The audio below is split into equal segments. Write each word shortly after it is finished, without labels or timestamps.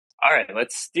All right,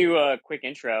 let's do a quick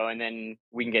intro and then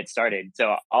we can get started.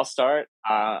 So I'll start.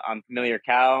 I'm familiar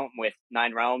Cal with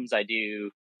Nine Realms. I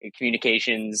do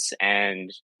communications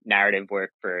and narrative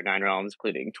work for Nine Realms,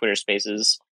 including Twitter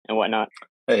Spaces and whatnot.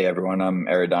 Hey everyone, I'm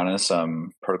Eridanus.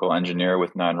 I'm protocol engineer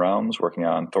with Nine Realms, working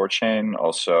on THORChain.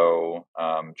 Also,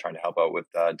 trying to help out with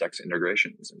DEX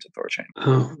integrations into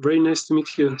THORChain. Very nice to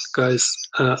meet you guys.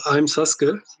 I'm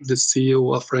Saskia, the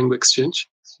CEO of Rango Exchange,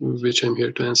 which I'm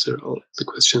here to answer all the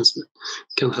questions that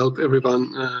can help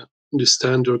everyone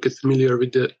understand or get familiar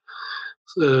with the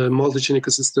multi-chain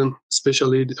ecosystem,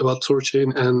 especially about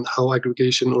THORChain and how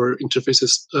aggregation or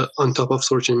interfaces on top of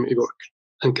THORChain may work,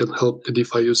 and can help the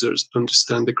DeFi users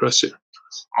understand the cross-chain.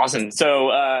 Awesome.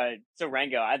 So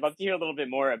Rango, I'd love to hear a little bit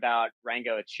more about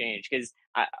Rango Exchange because,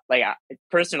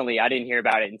 personally, I didn't hear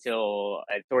about it until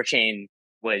THORChain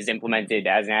was implemented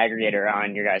as an aggregator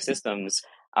on your guys' systems.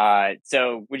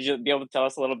 So would you be able to tell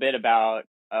us a little bit about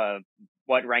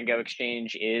what Rango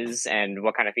Exchange is and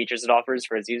what kind of features it offers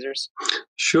for its users?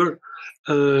 Sure.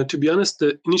 To be honest,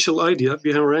 the initial idea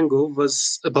behind Rango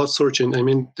was about THORChain. I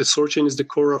mean, the THORChain is the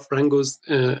core of Rango's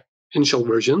initial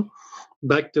version.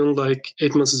 Back then, like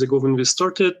 8 months ago when we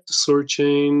started,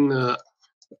 THORChain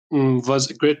was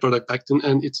a great product back then,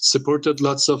 and it supported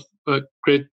lots of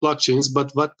great blockchains.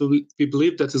 But what we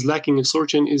believe that is lacking in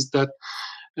THORChain is that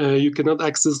you cannot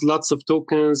access lots of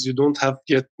tokens. You don't have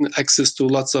yet access to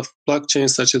lots of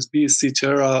blockchains such as BSC,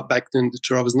 Terra. Back then, the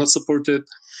Terra was not supported.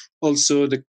 Also,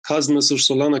 the Cosmos or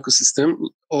Solana ecosystem,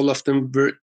 all of them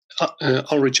were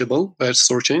unreachable by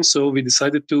THORChain. So we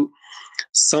decided to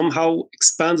somehow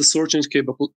expand the THORChain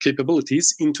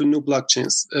capabilities into new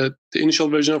blockchains. The initial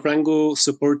version of Rango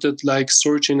supported like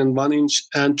THORChain and 1inch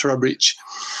and TerraBridge.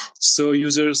 So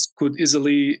users could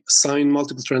easily sign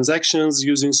multiple transactions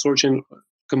using THORChain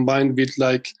combined with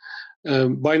like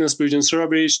Binance Bridge and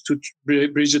TerraBridge to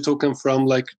bridge the token from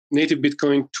like native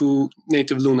Bitcoin to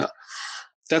native Luna.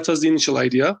 That was the initial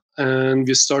idea. And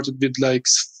we started with like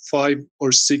 5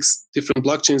 or 6 different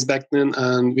blockchains back then,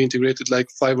 and we integrated like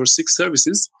 5 or 6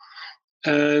 services.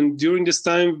 And during this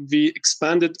time, we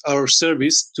expanded our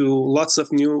service to lots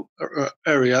of new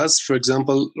areas. For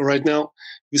example, right now,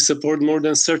 we support more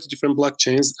than 30 different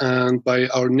blockchains. And by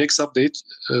our next update,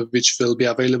 which will be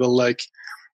available like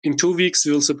in 2 weeks,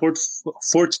 we will support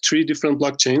 43 different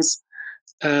blockchains.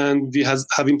 And we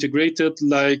have integrated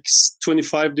like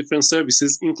 25 different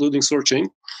services, including THORChain.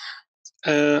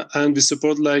 And we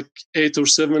support like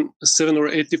 7 or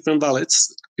 8 different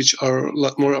wallets, which are a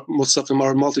lot more. Most of them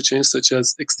are multi-chain, such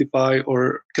as XDeFi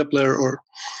or Kepler or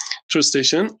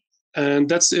TrustStation. And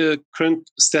that's the current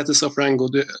status of Rango.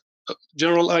 The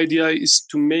general idea is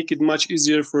to make it much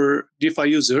easier for DeFi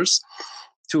users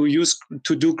to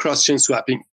do cross-chain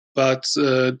swapping. But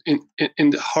in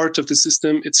the heart of the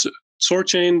system, it's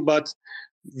THORChain, but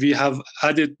we have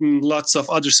added lots of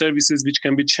other services which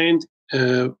can be chained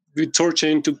with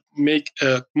THORChain to make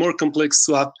a more complex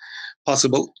swap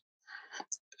possible.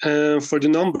 For the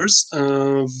numbers,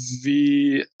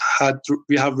 we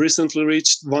have recently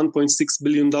reached $1.6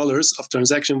 billion of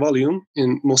transaction volume,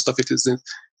 and most of it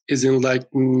is in like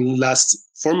last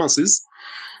 4 months.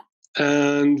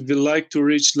 And we like to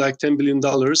reach like $10 billion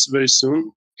very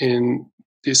soon in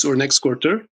this or next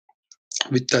quarter.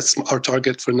 That's our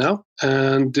target for now.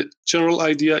 And the general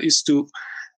idea is to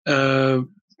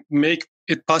make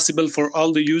it possible for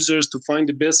all the users to find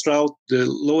the best route, the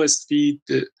lowest fee,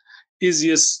 the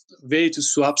easiest way to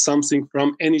swap something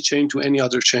from any chain to any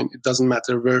other chain. It doesn't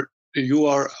matter where you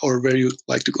are or where you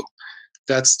like to go.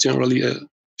 That's generally a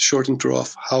short intro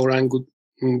of how Rango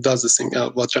does this thing,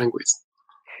 what Rango is.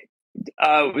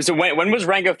 So when was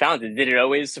Rango founded? Did it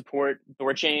always support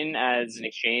THORChain as an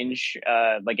exchange,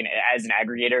 as an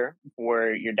aggregator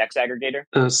for your DEX aggregator?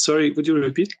 Sorry, would you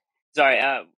repeat? Sorry.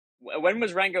 When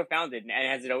was Rango founded, and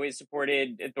has it always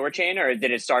supported THORChain, or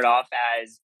did it start off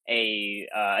as a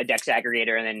DEX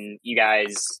aggregator, and then you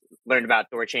guys learned about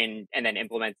THORChain and then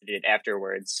implemented it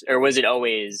afterwards, or was it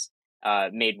always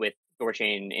made with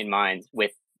THORChain in mind,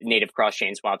 with native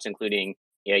cross-chain swaps, including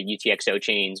UTXO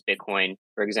chains, Bitcoin,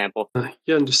 for example?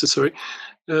 Understood. Sorry.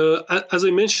 As I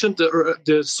mentioned,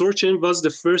 the THORChain was the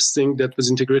first thing that was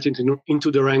integrated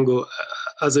into the Rango.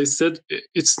 As I said,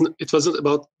 it wasn't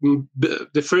about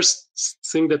the first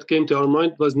thing that came to our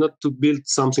mind was not to build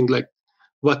something like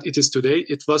what it is today.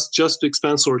 It was just to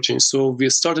expand THORChain. So we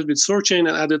started with THORChain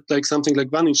and added like something like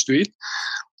 1inch to it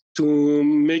to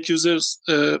make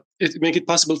make it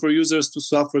possible for users to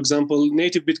swap, for example,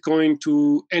 native Bitcoin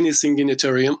to anything in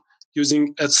Ethereum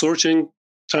using a THORChain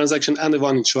transaction and a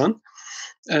 1inch one.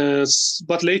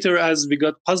 But later, as we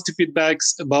got positive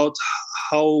feedbacks about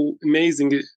how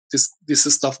amazing this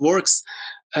stuff works,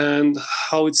 and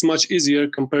how it's much easier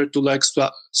compared to like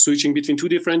switching between two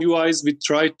different UIs. We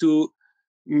try to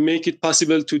make it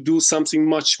possible to do something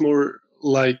much more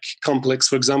like complex.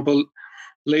 For example,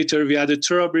 later we added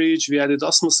TerraBridge, we added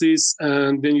Osmosis,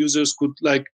 and then users could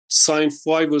like sign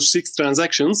 5 or 6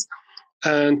 transactions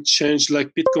and change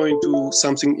like Bitcoin to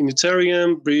something in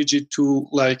Ethereum, bridge it to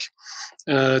like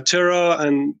Terra,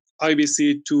 and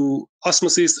IBC to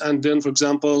Osmosis, and then, for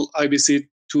example, IBC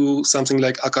to something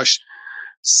like Akash.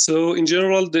 So in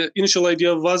general, the initial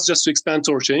idea was just to expand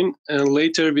THORChain, and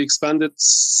later we expanded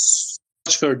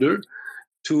much further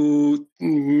to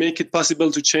make it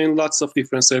possible to chain lots of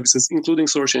different services, including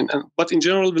THORChain. But in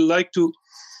general, we like to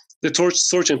the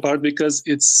THORChain part because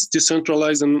it's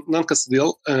decentralized and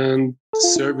non-custodial, and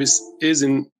service is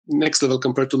in next level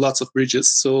compared to lots of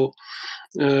bridges. So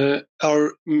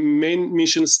our main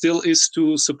mission still is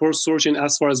to support THORChain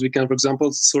as far as we can. For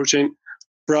example, THORChain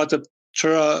brought up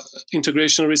Terra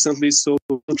integration recently, so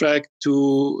we're track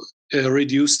to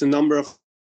reduce the number of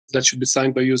that should be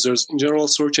signed by users. In general,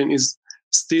 THORChain is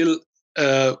still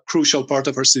a crucial part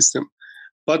of our system,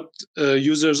 but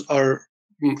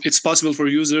it's possible for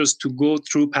users to go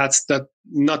through paths that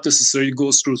not necessarily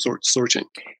goes through THORChain.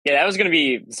 Yeah, that was going to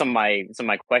be some of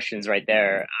my questions right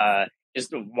there.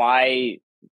 Just why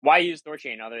use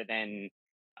THORChain rather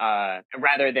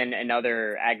than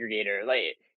another aggregator?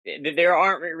 Like there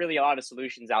aren't really a lot of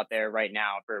solutions out there right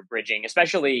now for bridging,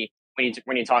 especially when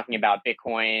you're talking about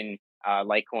Bitcoin,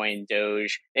 Litecoin,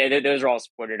 Doge. Those are all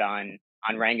supported on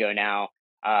Rango now.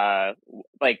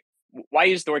 Like why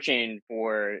use THORChain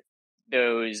for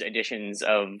those additions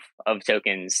of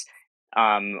tokens?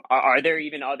 Are there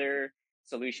even other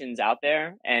solutions out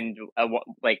there? And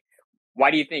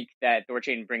why do you think that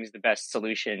THORChain brings the best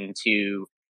solution to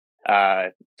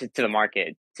the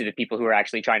market, to the people who are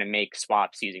actually trying to make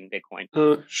swaps using Bitcoin?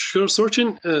 Sure,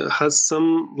 THORChain has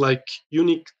some like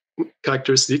unique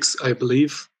characteristics, I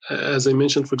believe. As I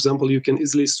mentioned, for example, you can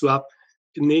easily swap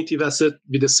a native asset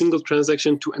with a single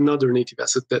transaction to another native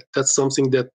asset. That's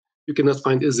something that you cannot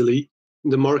find easily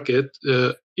in the market.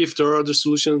 If there are other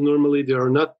solutions, normally they are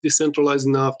not decentralized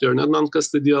enough, they are not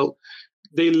non-custodial,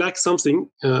 they lack something,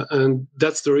 and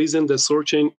that's the reason that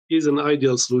THORChain is an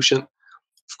ideal solution.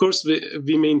 Of course,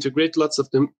 we may integrate lots of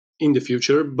them in the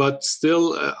future, but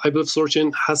still, I believe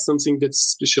THORChain has something that's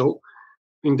special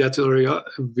in that area,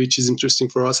 which is interesting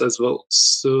for us as well.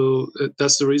 So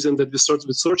that's the reason that we started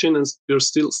with THORChain, and we're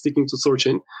still sticking to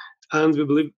THORChain. And we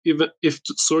believe even if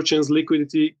THORChain's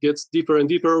liquidity gets deeper and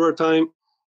deeper over time,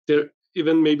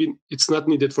 even maybe it's not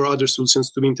needed for other solutions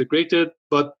to be integrated.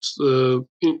 But in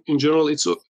general, it's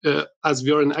as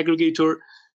we are an aggregator,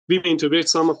 we may integrate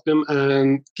some of them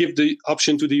and give the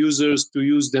option to the users to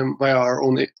use them via our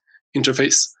own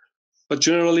interface. But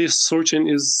generally,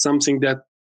 THORChain is something that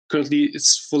currently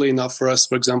it's fully enough for us.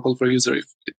 For example, for a user, if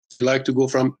they like to go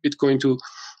from Bitcoin to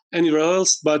anywhere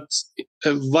else. But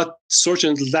what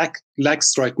THORChain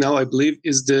lacks right now, I believe,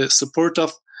 is the support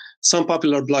of some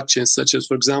popular blockchains, such as,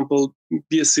 for example,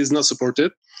 BSC is not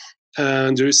supported.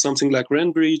 And there is something like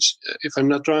RenBridge. If I'm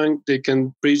not wrong, they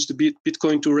can bridge the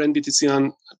Bitcoin to RenBTC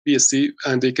on BSC,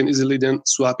 and they can easily then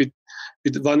swap it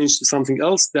with Vanish to something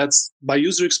else. That's, by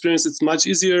user experience, it's much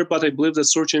easier, but I believe that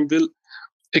THORChain will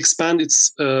expand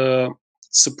its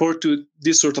support to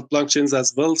these sort of blockchains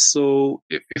as well. So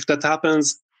if that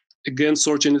happens, again,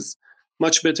 THORChain is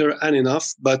much better and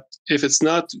enough. But if it's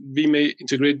not, we may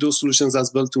integrate those solutions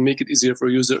as well to make it easier for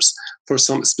users for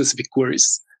some specific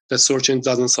queries that THORChain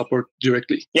doesn't support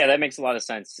directly. Yeah, that makes a lot of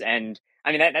sense. And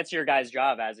I mean, that's your guys'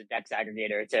 job as a DEX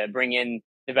aggregator, to bring in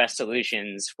the best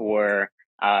solutions for,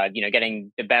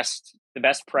 getting the best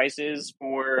prices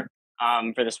for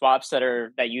the swaps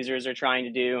that users are trying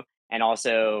to do, and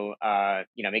also,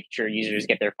 making sure users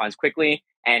get their funds quickly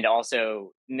and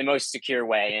also in the most secure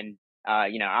way. And,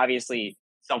 obviously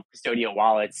self-custodial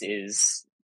wallets is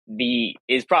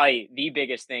probably the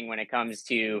biggest thing when it comes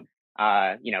to,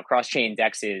 cross-chain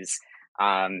DEXs.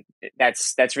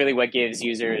 That's really what gives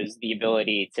users the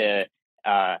ability to,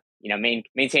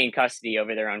 maintain custody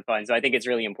over their own funds. So I think it's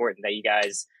really important that you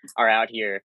guys are out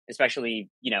here, especially,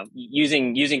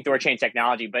 using THORChain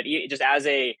technology, but just as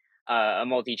a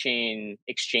multi-chain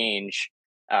exchange,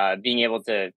 being able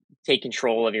to take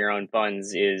control of your own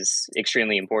funds is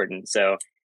extremely important. So,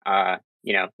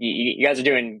 you guys are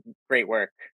doing great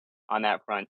work on that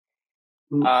front.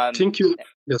 Thank you.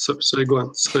 Yeah, sorry, go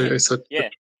on. Sorry, I said. Yeah,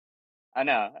 I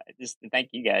know. Just thank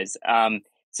you guys.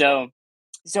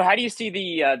 So how do you see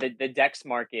the DEX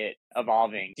market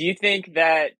evolving? Do you think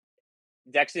that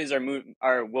DEXs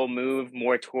will move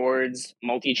more towards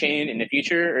multi-chain in the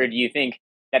future, or do you think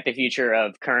that the future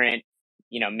of current,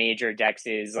 major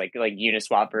dexes like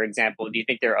Uniswap, for example, do you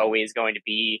think they're always going to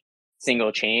be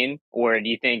single chain, or do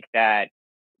you think that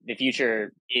the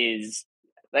future is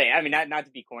like, I mean, not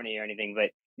to be corny or anything,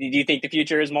 but do you think the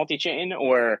future is multi-chain,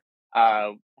 or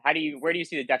where do you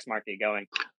see the DEX market going?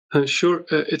 Sure,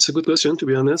 it's a good question, to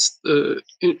be honest.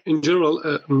 In general,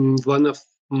 one of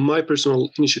my personal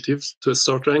initiatives to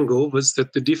start Rango was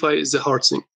that the DeFi is a hard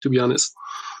thing, to be honest.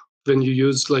 When you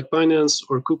use like Binance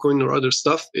or KuCoin or other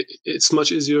stuff, it's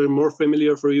much easier and more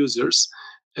familiar for users.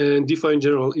 And DeFi in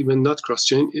general, even not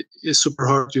cross-chain, it is super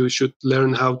hard. You should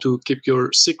learn how to keep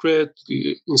your secret,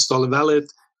 install a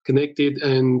wallet, connect it,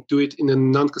 and do it in a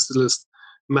non-custodial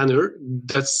manner.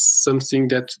 That's something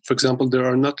that, for example, there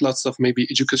are not lots of maybe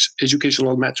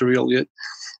educational material yet,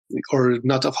 or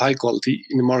not of high quality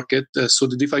in the market. So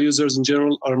the DeFi users in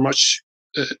general are much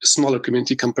smaller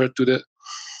community compared to the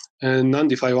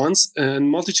non-DeFi ones.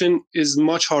 And multi-chain is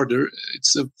much harder.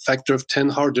 It's a factor of 10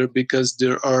 harder because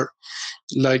there are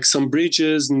like some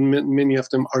breaches. Many of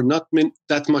them are not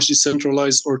that much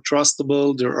decentralized or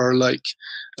trustable. There are like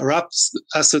wrapped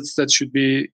assets that should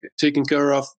be taken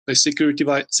care of by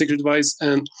security-wise.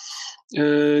 And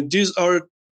these are,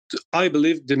 I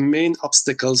believe, the main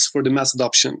obstacles for the mass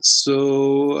adoption.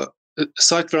 So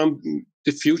aside from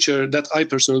the future that I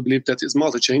personally believe that is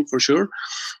multi-chain for sure,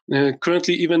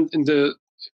 currently even in the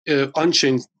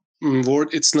on-chain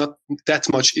world, it's not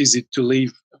that much easy to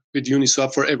live with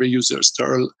Uniswap for every user.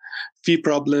 There are fee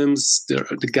problems,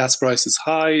 the gas price is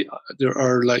high, there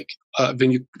are like, when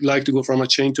you like to go from a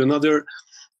chain to another,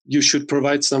 you should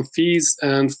provide some fees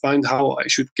and find how I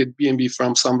should get BNB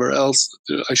from somewhere else.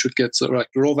 I should get like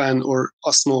Rovan or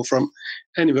Osmo from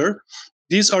anywhere.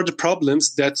 These are the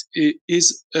problems that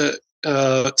is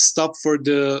stop for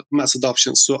the mass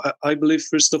adoption. So I believe,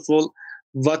 first of all,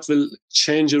 what will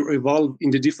change or evolve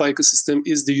in the DeFi ecosystem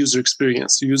is the user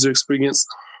experience. The user experience,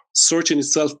 THORChain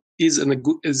itself is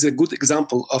a good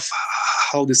example of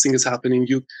how this thing is happening.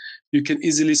 You can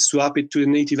easily swap it to a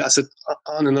native asset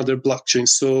on another blockchain.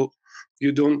 So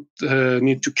you don't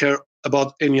need to care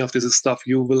about any of this stuff.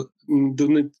 You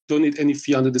don't need any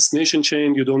fee on the destination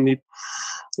chain. You don't need,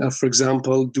 for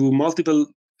example, do multiple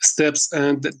steps.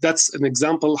 And that's an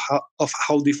example of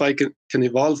how DeFi can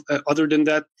evolve. Other than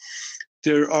that,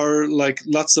 there are like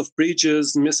lots of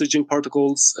bridges, messaging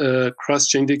protocols,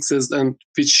 cross-chain DEXs, and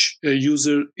which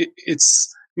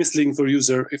it's misleading for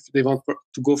user if they want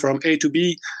to go from A to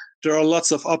B. There are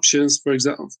lots of options, for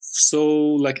example. So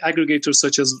like aggregators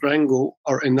such as Rango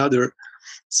are another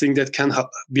thing that can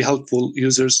be helpful.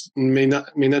 Users may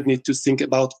not need to think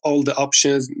about all the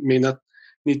options, may not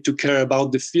need to care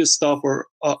about the fee stuff or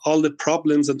all the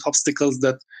problems and obstacles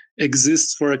that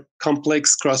exist for a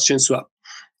complex cross-chain swap.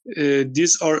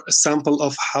 These are a sample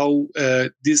of how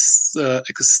this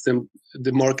ecosystem,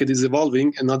 the market is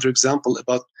evolving. Another example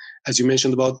about, as you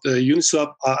mentioned, about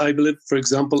Uniswap, I believe, for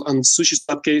example, on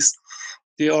SushiSwap case,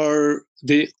 they are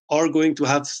going to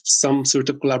have some sort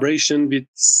of collaboration with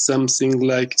something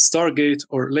like Stargate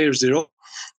or Layer Zero.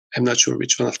 I'm not sure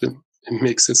which one of them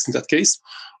makes sense in that case.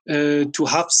 To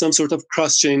have some sort of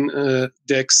cross-chain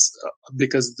DEX,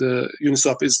 because the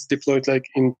Uniswap is deployed like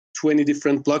in 20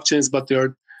 different blockchains, but they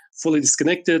are fully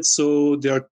disconnected. So they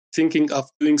are thinking of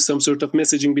doing some sort of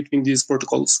messaging between these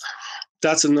protocols.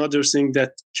 That's another thing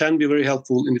that can be very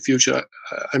helpful in the future.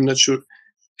 I'm not sure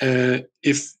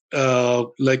if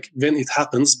like when it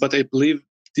happens, but I believe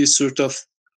this sort of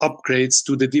upgrades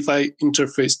to the DeFi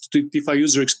interface, to the DeFi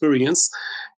user experience,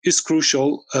 is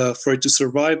crucial for it to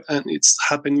survive, and it's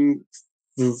happening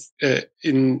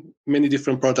in many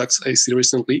different products I see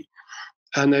recently.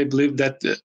 And I believe that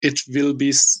it will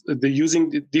be using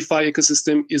the DeFi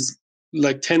ecosystem is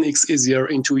like 10x easier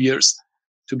in 2 years,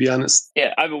 to be honest.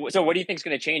 Yeah. So what do you think is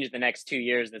going to change in the next 2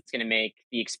 years that's going to make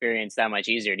the experience that much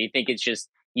easier? Do you think it's just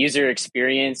user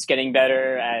experience getting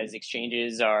better as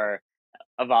exchanges are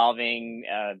evolving,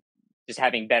 just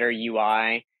having better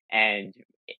UI and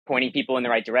pointing people in the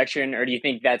right direction? Or do you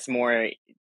think that's more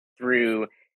through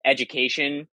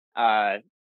education? I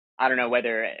don't know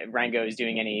whether Rango is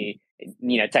doing any,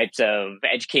 types of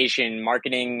education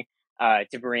marketing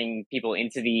to bring people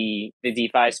into the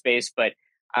DeFi space, but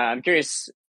I'm curious,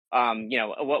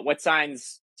 what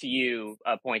signs to you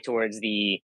point towards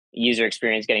the user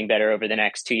experience getting better over the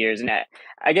next 2 years? And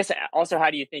I guess also, how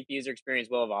do you think the user experience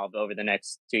will evolve over the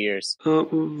next 2 years?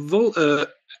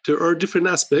 There are different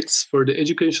aspects for the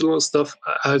educational stuff.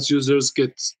 As users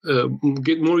get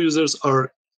more users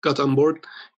are got on board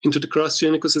into the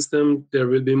cross-chain ecosystem, there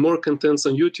will be more contents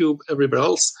on YouTube, everywhere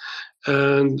else,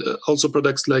 and also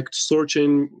products like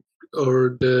THORChain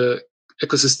or the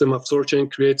ecosystem of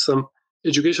THORChain create some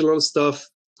educational stuff,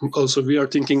 also we are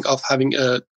thinking of having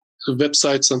a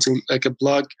website, something like a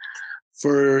blog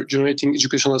for generating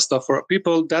educational stuff for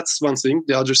people. That's one thing.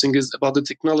 The other thing is about the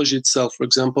technology itself. For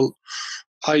example,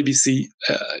 IBC,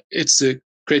 it's a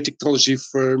great technology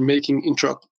for making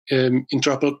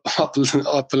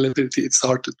interoperability. It's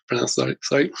hard to pronounce. Sorry.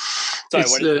 Sorry, what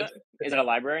is that? Is it a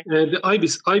library? The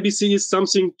IBC is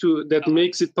something that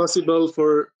makes it possible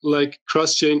for like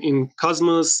cross-chain in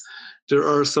Cosmos. There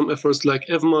are some efforts like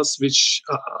EVMOS, which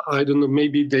I don't know,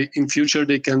 maybe in future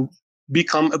they can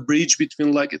become a bridge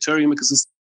between like Ethereum ecosystem,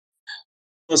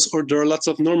 or there are lots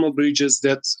of normal bridges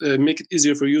that make it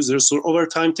easier for users. So over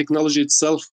time, technology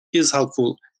itself is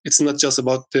helpful. It's not just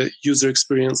about the user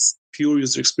experience, pure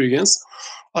user experience.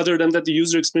 Other than that, the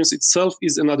user experience itself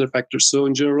is another factor. So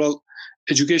in general,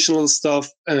 educational stuff,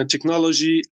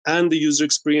 technology, and the user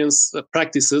experience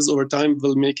practices over time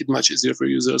will make it much easier for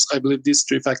users. I believe these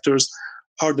three factors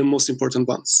are the most important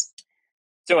ones.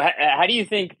 So how do you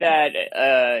think that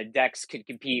DEX could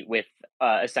compete with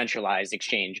a centralized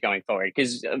exchange going forward?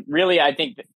 Because really, I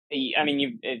think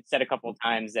you've said a couple of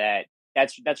times that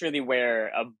that's really where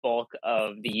a bulk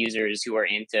of the users who are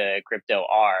into crypto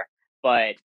are.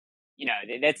 But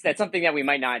that's something that we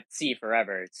might not see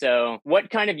forever. So what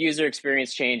kind of user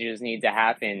experience changes need to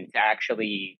happen to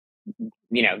actually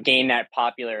gain that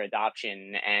popular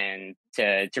adoption and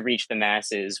to reach the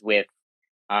masses with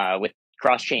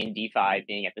cross-chain DeFi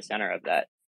being at the center of that?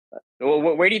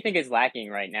 Where do you think is lacking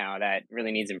right now that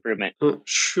really needs improvement?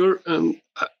 Sure.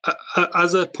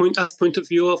 As a point of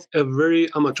view of a very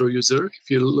amateur user, if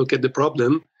you look at the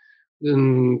problem,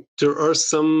 then there are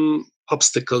some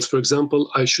obstacles. For example,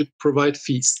 I should provide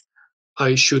fees.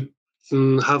 I should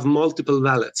have multiple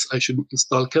wallets. I should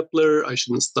install Kepler. I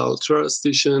should install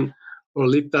THORChain or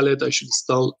Leap Wallet. I should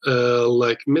install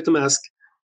like MetaMask.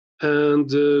 And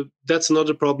that's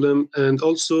another problem. And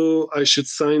also, I should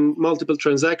sign multiple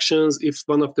transactions. If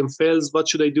one of them fails, what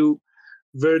should I do?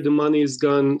 Where the money is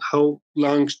gone? How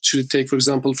long should it take, for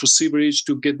example, for Seabridge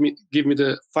to give me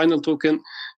the final token?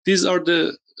 These are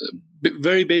the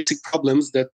very basic problems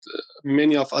that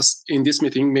many of us in this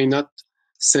meeting may not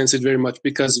sense it very much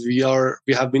because we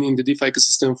have been in the DeFi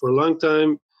ecosystem for a long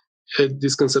time.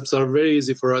 These concepts are very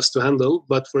easy for us to handle,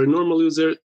 but for a normal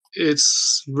user,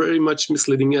 it's very much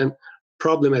misleading and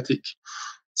problematic.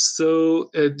 So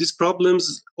these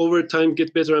problems over time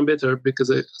get better and better because,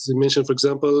 as I mentioned, for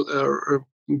example,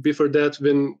 before that,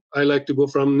 when I like to go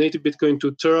from native Bitcoin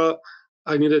to Terra,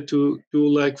 I needed to do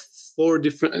like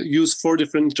use four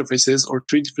different interfaces or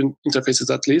three different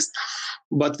interfaces at least.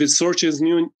 But with THORChain's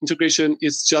new integration,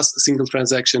 it's just a single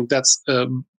transaction. That's a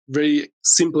very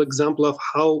simple example of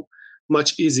how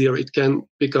much easier it can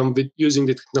become with using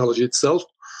the technology itself.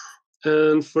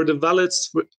 And for the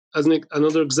wallets, as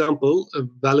another example,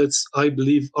 wallets, I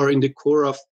believe, are in the core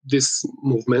of this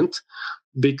movement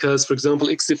because, for example,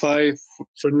 XDeFi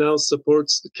for now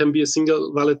can be a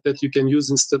single wallet that you can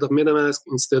use instead of MetaMask,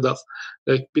 instead of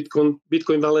like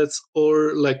Bitcoin wallets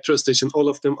or like THORChain. All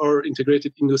of them are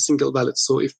integrated into a single wallet.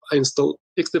 So if I install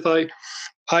XDeFi,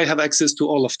 I have access to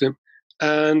all of them.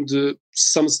 And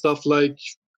some stuff like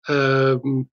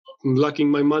locking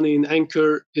my money in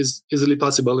Anchor is easily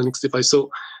possible in XDeFi.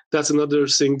 So that's another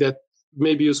thing that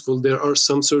may be useful. There are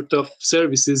some sort of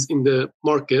services in the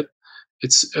market.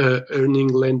 It's earning,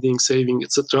 lending, saving,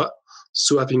 etc.,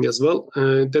 swapping as well.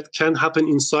 That can happen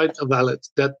inside a wallet.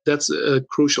 That's a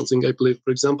crucial thing, I believe.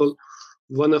 For example,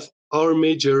 one of our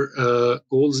major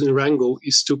goals in Rango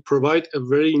is to provide a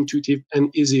very intuitive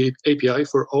and easy API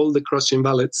for all the cross-chain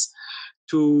wallets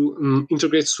to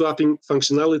integrate swapping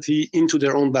functionality into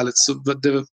their own wallets. So, but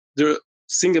the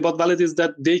thing about wallet is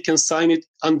that they can sign it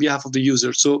on behalf of the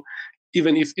user. So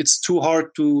even if it's too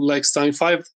hard to like sign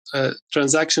 5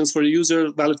 transactions for a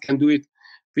user, wallet can do it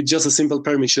with just a simple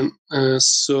permission.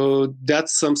 So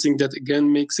that's something that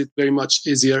again makes it very much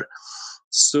easier.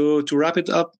 So to wrap it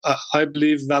up, I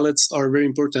believe wallets are very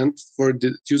important for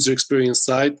the user experience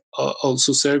side.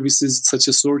 Also services such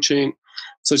as THORChain,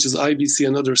 such as IBC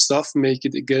and other stuff make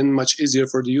it again much easier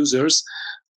for the users.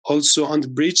 Also on the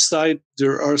bridge side,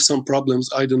 there are some problems.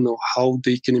 I don't know how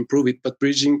they can improve it, but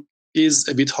bridging is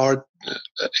a bit hard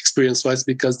experience-wise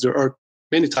because there are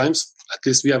many times, at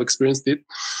least we have experienced it,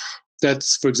 that,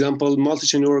 for example,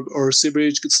 multi-chain or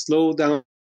Seabridge could slow down,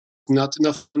 not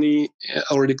enough money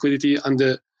or liquidity on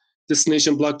the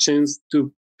destination blockchains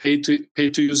to pay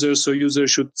to users, so users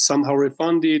should somehow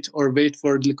refund it or wait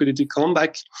for the liquidity to come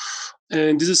back.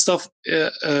 And this is stuff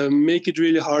make it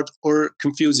really hard or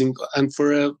confusing. And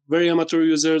for a very amateur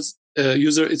user,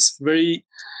 it's very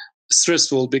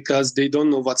stressful because they don't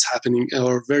know what's happening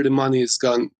or where the money is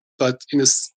gone. But in a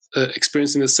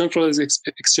experience in a centralized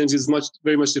exchange is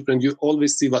very much different. You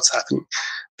always see what's happening.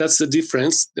 That's the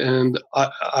difference. And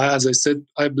as I said,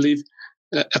 I believe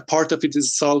a part of it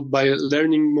is solved by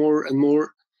learning more and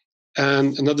more.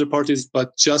 And another part is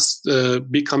but just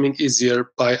becoming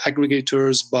easier by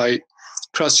aggregators, by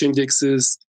cross-chain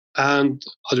indexes, and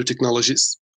other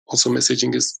technologies. Also,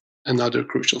 messaging is another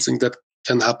crucial thing that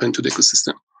can happen to the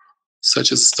ecosystem,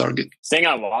 such as Stargate. Staying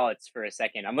on wallets for a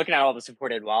second, I'm looking at all the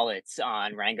supported wallets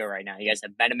on Rango right now. You guys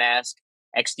have MetaMask,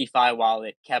 XDeFi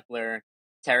wallet, Kepler,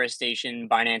 Terra Station,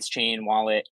 Binance Chain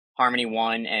wallet, Harmony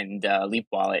One, and Leap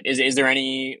wallet. Is there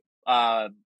any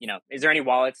is there any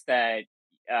wallets that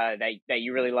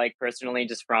you really like personally,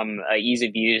 just from ease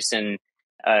of use and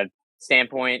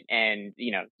standpoint, and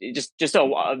just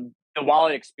the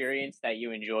wallet experience that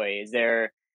you enjoy? Is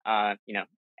there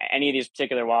any of these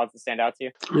particular wallets that stand out to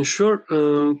you? Sure.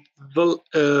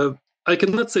 I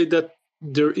cannot say that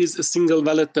there is a single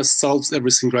wallet that solves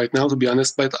everything right now, to be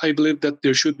honest, but I believe that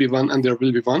there should be one and there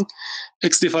will be one.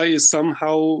 XDeFi is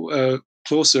somehow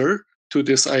closer to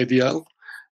this ideal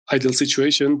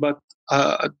situation, but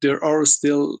there are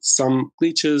still some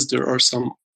glitches, there are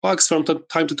some bugs from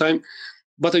time to time,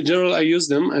 but in general I use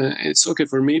them. It's okay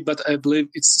for me, but I believe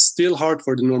it's still hard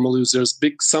for the normal users.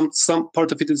 Some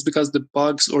part of it is because the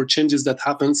bugs or changes that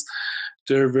happens.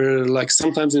 There were like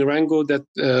sometimes in Rango that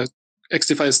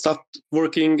XDeFi stopped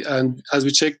working, and as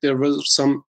we checked, there were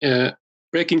some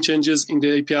breaking changes in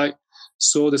the API,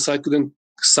 so the site couldn't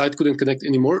connect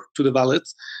anymore to the wallet.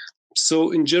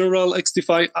 So in general,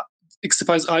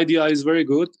 XDeFi's idea is very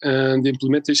good and the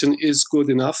implementation is good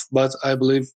enough, but I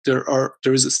believe there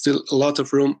is still a lot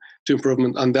of room to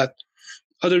improvement on that.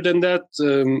 Other than that,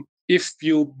 if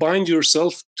you bind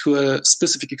yourself to a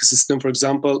specific ecosystem, for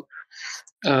example,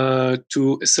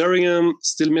 to Ethereum,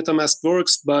 still MetaMask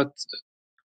works, but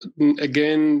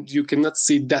again, you cannot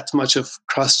see that much of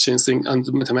cross-chain thing on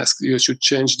the MetaMask. You should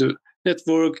change the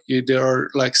network. There are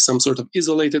like some sort of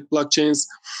isolated blockchains.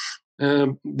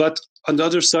 But on the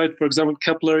other side, for example,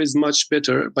 Kepler is much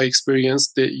better by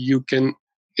experience. That you can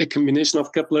a combination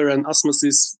of Kepler and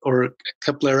Osmosis or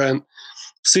Kepler and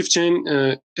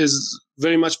SwiftChain is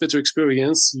very much better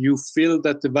experience. You feel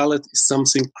that the wallet is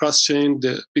something cross-chain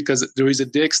because there is a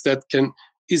DEX that can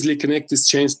easily connect these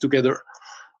chains together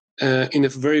in a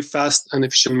very fast and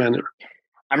efficient manner.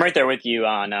 I'm right there with you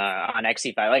on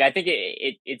XDeFi. Like, I think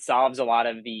it solves a lot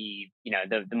of the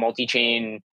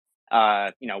multi-chain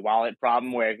wallet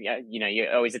problem where you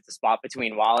always hit the spot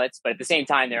between wallets, but at the same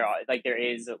time there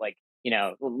is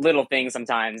little things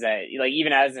sometimes that, like,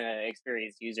 even as an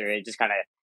experienced user, it just kind of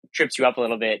trips you up a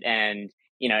little bit, and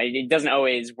it doesn't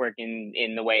always work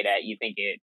in the way that you think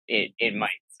it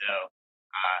might.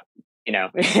 So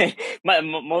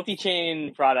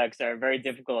multi-chain products are very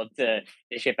difficult to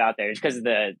ship out there just because of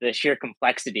the sheer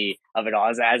complexity of it all,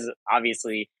 as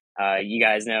obviously you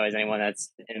guys know, as anyone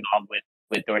that's involved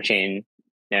with THORChain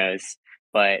knows.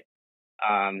 But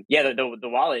the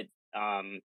wallet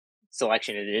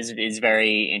selection is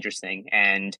very interesting,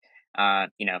 and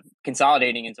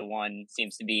consolidating into one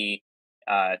seems to be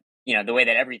the way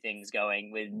that everything's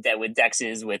going with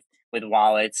DEXs, with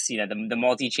wallets. The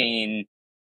multi-chain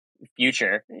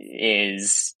future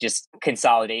is just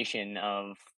consolidation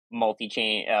of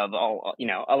multi-chain of all,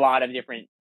 a lot of different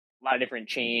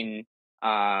chain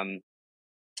wallets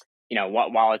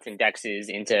and DEXs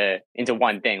into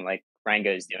one thing, like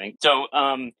Rango is doing. So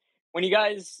when you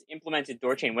guys implemented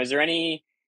THORChain, was there any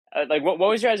what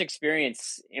was your guys'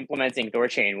 experience implementing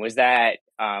THORChain? Was that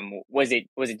was it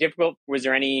difficult? Was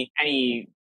there any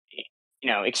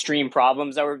extreme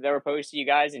problems that were posed to you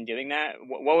guys in doing that?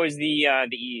 What was the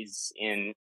ease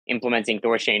in implementing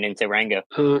THORChain into Rango?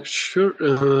 Sure.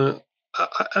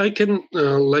 I can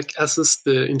assess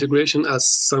the integration as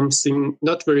something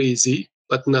not very easy,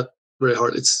 but not very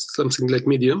hard. It's something like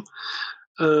medium,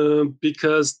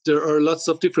 because there are lots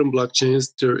of different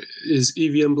blockchains. There is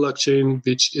EVM blockchain,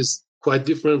 which is quite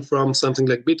different from something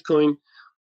like Bitcoin.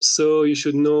 So you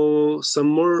should know some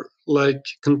more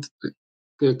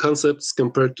concepts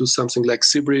compared to something like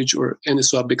Cbridge or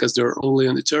AnySwap, because they're only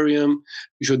on Ethereum.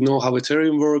 You should know how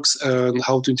Ethereum works and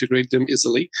how to integrate them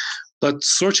easily. But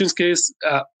THORChain's case,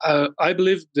 I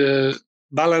believe the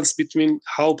balance between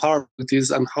how powerful it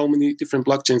is and how many different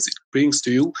blockchains it brings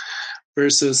to you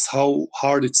versus how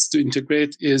hard it's to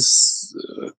integrate is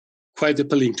quite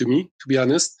appealing to me, to be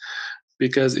honest,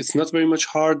 because it's not very much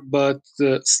hard, but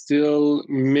still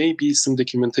maybe some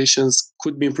documentations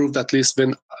could be improved. At least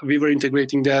when we were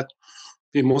integrating that,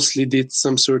 we mostly did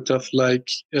some sort of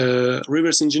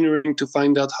reverse engineering to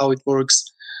find out how it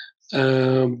works.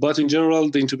 But in general,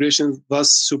 the integration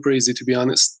was super easy, to be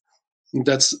honest.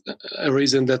 That's a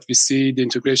reason that we see the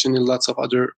integration in lots of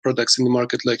other products in the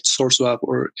market, like SourceSwap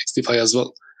or XDeFi as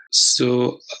well.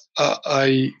 So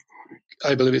I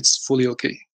believe it's fully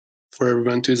okay for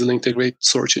everyone to easily integrate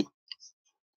THORChain.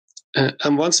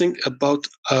 And one thing about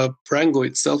Rango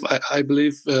itself, I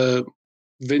believe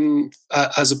when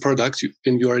as a product,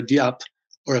 when you are a DApp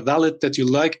or a wallet that you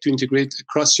like to integrate a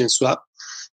cross-chain swap,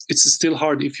 it's still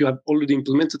hard. If you have already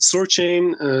implemented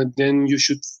THORChain, then you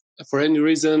should, for any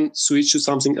reason, switch to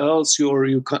something else, or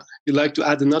you like to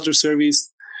add another service.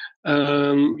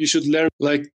 You should learn,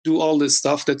 do all the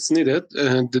stuff that's needed.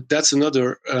 And that's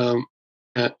another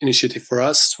initiative for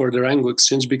us, for the Rango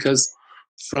exchange, because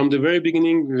from the very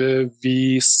beginning,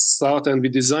 we thought and we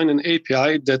designed an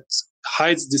API that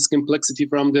hides this complexity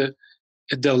from the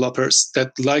developers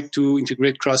that like to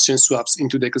integrate cross-chain swaps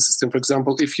into the ecosystem. For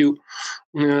example, if you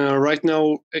right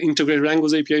now integrate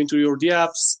Rango's API into your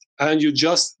dApps, and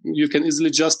you can easily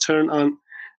just turn on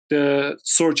the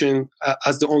THORChain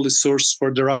as the only source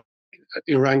for the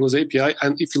in Rango's API.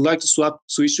 And if you like to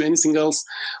switch to anything else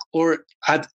or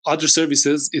add other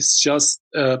services, it's just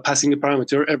passing a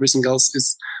parameter. Everything else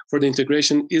is for the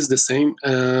integration is the same,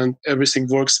 and everything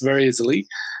works very easily.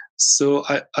 So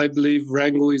I believe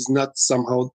Rango is not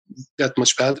somehow that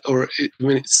much bad, or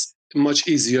it's much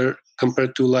easier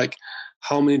compared to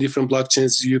how many different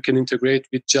blockchains you can integrate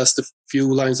with just a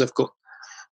few lines of code.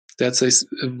 That's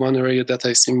one area that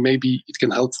I think maybe it can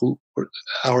help for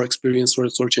our experience for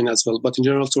THORChain as well. But in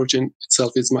general, THORChain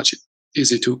itself is much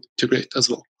easy to integrate as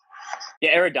well.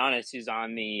 Yeah, Eridanus, who's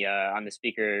on the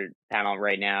speaker panel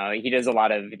right now, he does a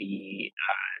lot of the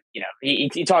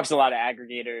he talks a lot of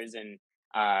aggregators, and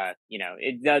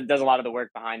it does a lot of the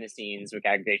work behind the scenes with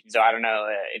aggregation. So I don't know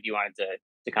if you wanted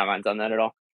to comment on that at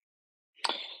all.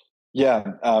 Yeah,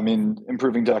 I mean,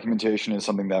 improving documentation is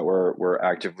something that we're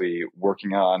actively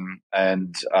working on,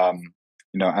 and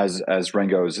as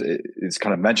Rango is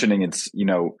kind of mentioning, it's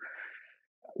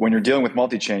when you're dealing with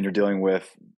multi-chain, you're dealing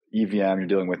with EVM, you're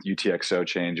dealing with UTXO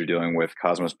chains, you're dealing with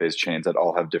Cosmos-based chains that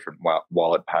all have different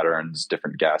wallet patterns,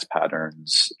 different gas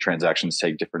patterns. Transactions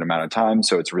take different amount of time,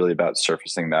 so it's really about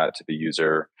surfacing that to the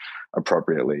user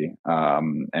appropriately,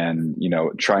 and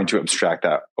trying to abstract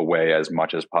that away as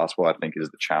much as possible, I think, is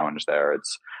the challenge there.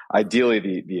 It's ideally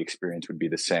the experience would be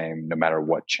the same no matter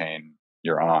what chain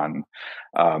you're on,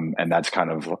 and that's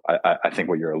kind of I think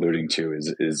what you're alluding to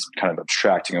is kind of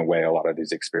abstracting away a lot of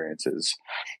these experiences,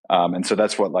 and so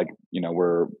that's what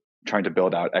we're trying to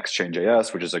build out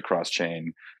Exchange.js, which is a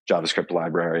cross-chain JavaScript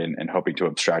library, and hoping to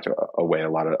abstract away a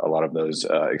lot of those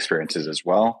experiences as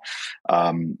well.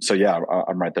 So yeah,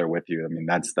 I'm right there with you. I mean,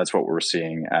 that's what we're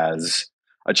seeing as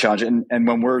a challenge. And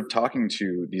when we're talking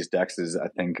to these DEXs, I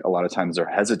think a lot of times they're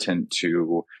hesitant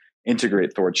to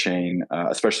integrate THORChain,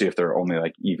 especially if they're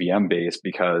only EVM based,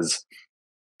 because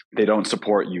they don't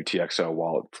support UTXO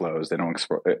wallet flows. They don't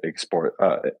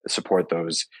support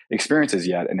those experiences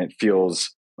yet, and it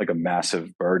feels like a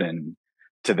massive burden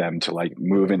to them to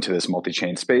move into this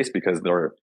multi-chain space, because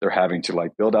they're having to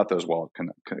build out those wallet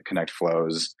connect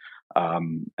flows,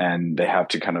 and they have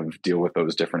to kind of deal with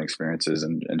those different experiences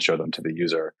and show them to the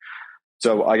user.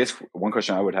 So I guess one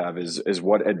question I would have is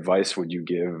what advice would you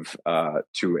give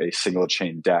to a single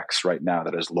chain DEX right now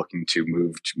that is looking to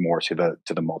move more to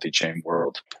the multi-chain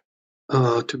world?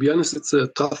 To be honest, it's a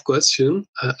tough question.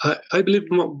 I believe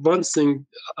one thing,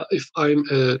 if I'm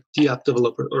a DApp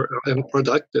developer or I have a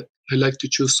product that I like to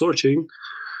choose THORChain,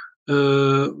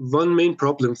 one main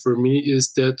problem for me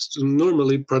is that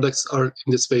normally products are in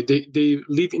this way. They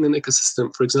live in an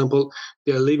ecosystem. For example,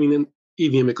 they are living in an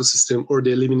EVM ecosystem, or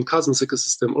they live in Cosmos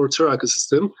ecosystem or Terra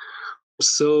ecosystem.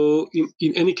 So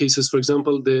in any cases, for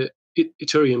example, the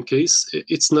Ethereum case,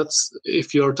 it's not,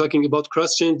 if you're talking about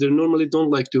cross-chain, they normally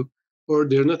don't like to, or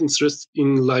they're not interested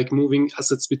in moving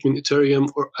assets between Ethereum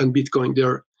and Bitcoin.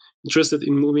 They're interested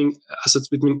in moving assets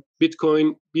between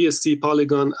Bitcoin, BSC,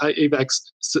 Polygon,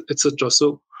 AVAX, etc.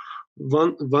 So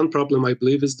one problem I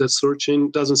believe is that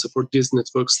THORChain doesn't support these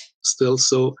networks still.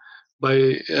 So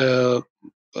by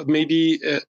maybe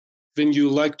when you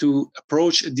like to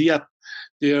approach a DApp,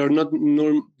 they are not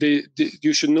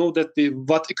you should know that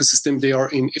what ecosystem they are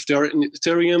in. If they are in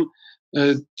Ethereum,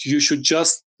 you should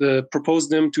just propose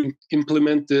them to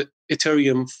implement the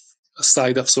Ethereum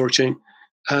side of THORChain.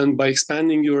 And by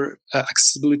expanding your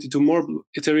accessibility to more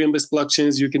Ethereum-based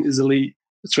blockchains, you can easily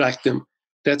attract them.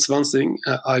 That's one thing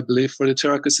I believe. For the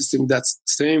Terra ecosystem, that's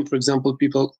the same. For example,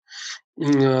 people,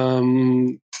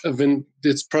 when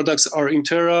these products are in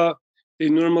Terra, they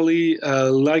normally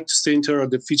like to stay in Terra.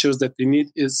 The features that they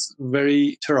need is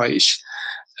very Terra-ish.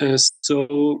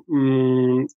 So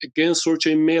again,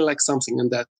 THORChain may lack something in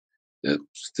that.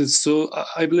 So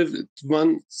I believe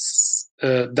one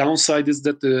downside is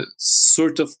that the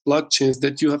sort of blockchains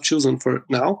that you have chosen for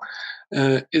now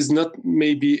is not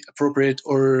maybe appropriate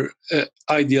or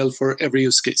ideal for every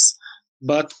use case.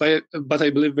 But I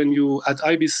believe when you add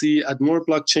IBC, add more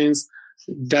blockchains,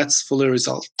 that's fully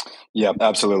resolved. Yeah,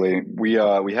 absolutely. We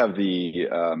have the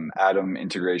Atom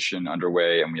integration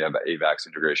underway, and we have AVAX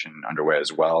integration underway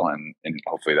as well, and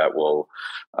hopefully that will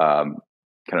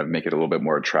kind of make it a little bit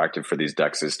more attractive for these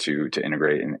dexes to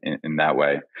integrate in that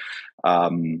way.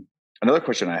 Another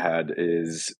question I had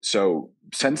is, so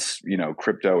since,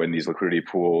 crypto and these liquidity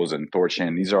pools and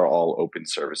THORChain, these are all open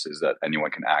services that anyone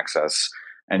can access.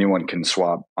 Anyone can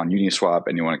swap on Uniswap.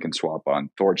 Anyone can swap on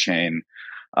THORChain.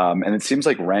 And it seems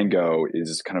like Rango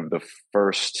is kind of the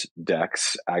first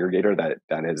DEX aggregator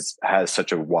that has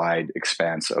such a wide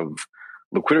expanse of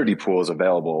liquidity pools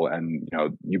available. And,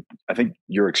 I think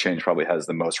your exchange probably has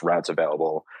the most routes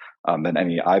available than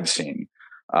any I've seen.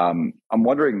 I'm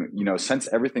wondering, since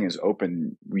everything is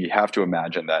open, we have to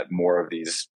imagine that more of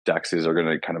these DEXs are going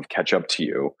to kind of catch up to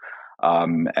you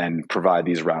and provide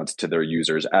these routes to their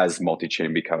users as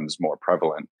multi-chain becomes more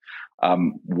prevalent.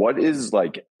 What is,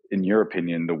 like, in your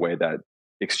opinion, the way that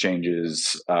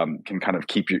exchanges can kind of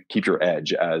keep your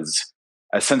edge as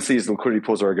since these liquidity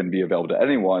pools are going to be available to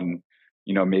anyone,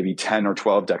 maybe 10 or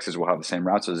 12 DEXs will have the same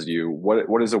routes as you.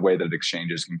 What is a way that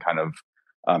exchanges can kind of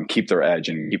keep their edge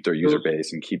and keep their user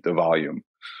base and keep the volume?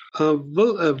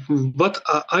 What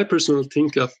I personally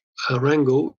think of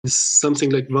Rango is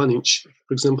something like Vantage.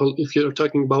 For example, if you're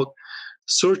talking about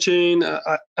THORChain,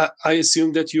 I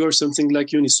assume that you are something like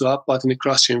Uniswap, but in a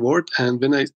cross-chain world. And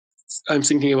when I'm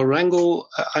thinking about Rango,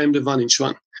 I'm the Vantage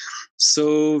one.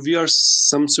 So we are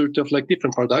some sort of like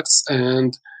different products,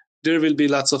 and there will be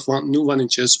lots of new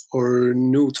Vantages or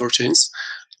new THORChains.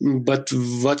 But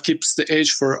what keeps the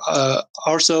edge for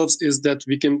ourselves is that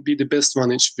we can be the best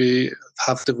Vantage. We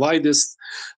have the widest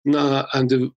and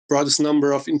the broadest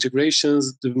number of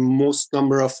integrations, the most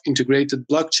number of integrated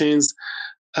blockchains,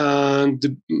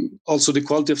 and also the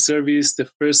quality of service, the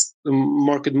first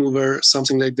market mover,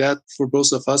 something like that. For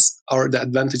both of us are the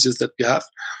advantages that we have.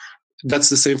 That's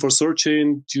the same for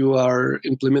THORChain. You are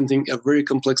implementing a very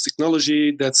complex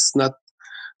technology that's not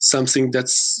something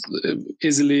that's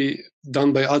easily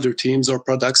done by other teams or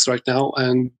products right now.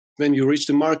 And when you reach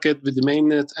the market with the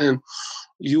mainnet and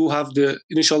you have the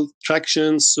initial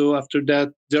traction, so after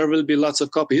that, there will be lots of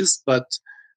copies, but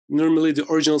normally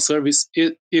the original service,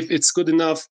 if it's good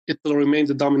enough, it will remain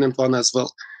the dominant one as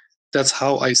well. That's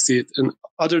how I see it. And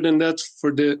other than that,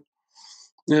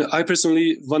 I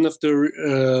personally, one of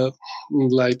the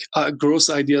gross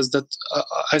ideas that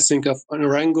I think of on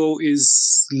Rango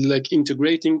is like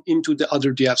integrating into the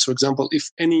other DApps. For example, if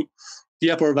any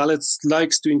DApp or wallet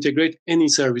likes to integrate any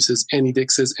services, any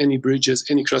DEXs, any bridges,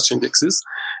 any cross-chain DEXs,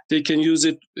 they can use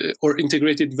it or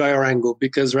integrate it via Rango,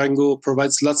 because Rango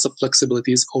provides lots of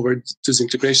flexibilities over this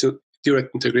integration, direct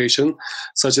integration,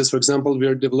 such as, for example, we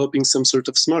are developing some sort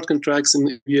of smart contracts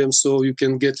in EVM, so you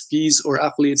can get fees or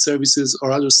affiliate services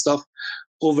or other stuff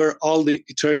over all the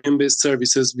Ethereum-based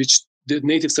services, which the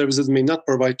native services may not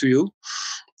provide to you.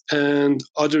 And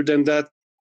other than that,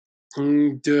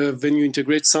 when you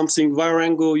integrate something via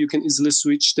Rango, you can easily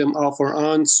switch them off or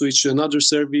on, switch to another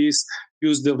service,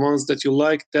 use the ones that you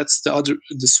like. That's the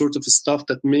sort of stuff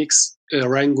that makes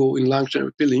Rango in long term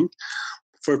appealing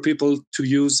for people to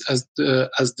use as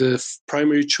the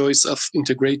primary choice of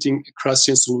integrating a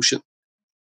cross-chain solution.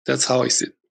 That's how I see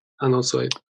it. And also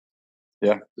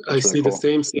I see cool.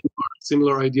 the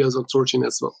similar ideas on THORChain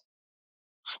as well.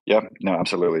 Yeah, no,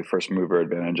 absolutely. First mover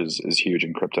advantage is huge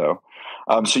in crypto.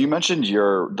 So you mentioned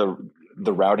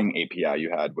the routing API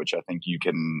you had, which I think you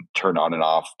can turn on and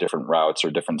off different routes or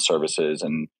different services,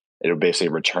 and it'll basically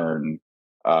return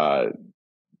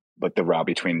like the route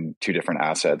between two different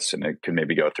assets, and it could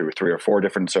maybe go through 3 or 4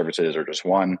 different services or just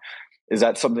one. Is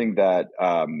that something that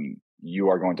you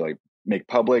are going to like make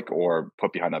public or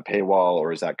put behind a paywall,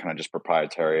 or is that kind of just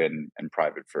proprietary and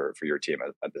private for your team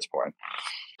at this point?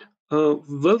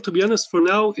 Well, to be honest, for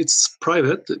now, it's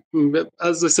private.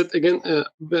 As I said, again,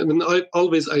 when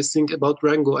I think about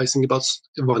Rango, I think about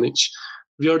Vantage.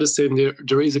 We are the same.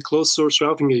 There is a closed source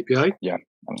routing API. Yeah,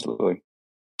 absolutely.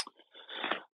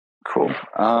 Cool.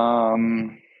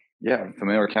 Yeah,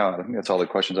 familiar account. I think that's all the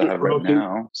questions I have right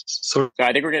now. So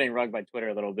I think we're getting rugged by Twitter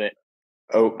a little bit.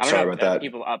 Oh, sorry about that.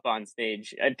 People up on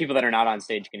stage, people that are not on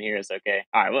stage can hear us okay.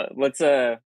 All right, well, let's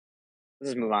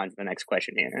just move on to the next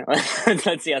question here.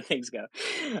 Let's see how things go.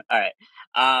 All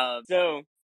right. So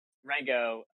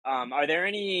Rango, are there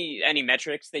any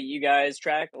metrics that you guys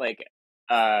track? Like,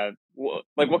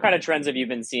 what kind of trends have you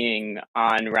been seeing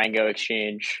on Rango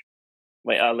Exchange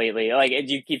lately? Like,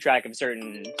 do you keep track of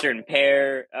certain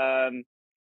pair?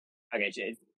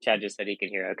 Okay, Chad just said he could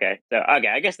hear. Okay, so okay,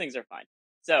 I guess things are fine.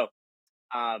 So,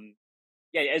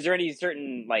 yeah, is there any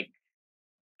certain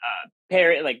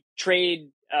pair trade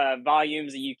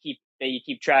volumes that you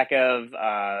keep track of?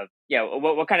 Yeah,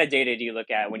 what kind of data do you look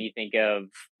at when you think of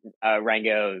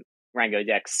Rango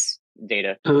Dex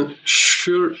data?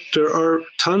 Sure, there are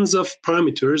tons of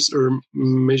parameters or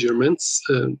measurements.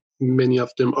 Many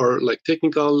of them are like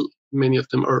technical, many of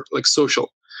them are like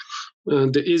social.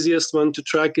 The easiest one to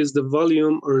track is the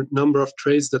volume or number of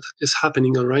trades that is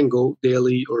happening on Rango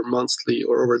daily or monthly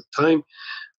or over time.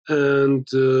 And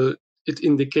it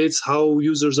indicates how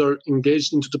users are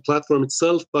engaged into the platform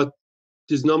itself. But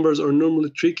these numbers are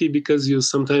normally tricky because you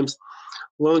sometimes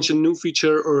launch a new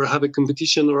feature or have a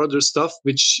competition or other stuff,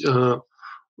 which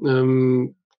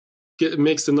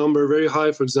makes the number very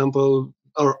high. For example,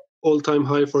 our all-time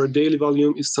high for a daily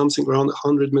volume is something around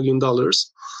 $100 million.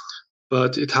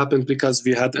 But it happened because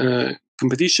we had a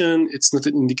competition. It's not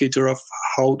an indicator of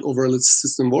how the overall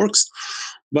system works.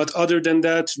 But other than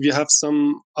that, we have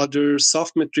some other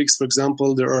soft metrics. For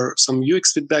example, there are some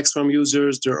UX feedbacks from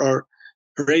users. There are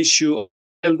a ratio of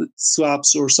failed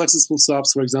swaps or successful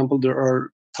swaps. For example, there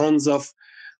are tons of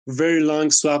very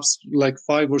long swaps, like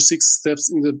 5 or 6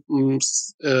 steps in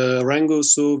the Rango.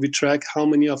 So we track how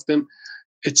many of them,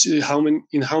 in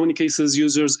how many cases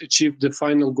users achieve the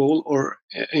final goal, or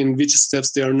in which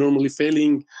steps they are normally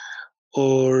failing,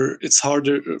 or it's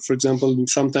harder. For example,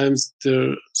 sometimes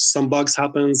some bugs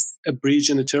happens, a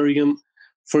breach in Ethereum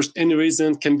for any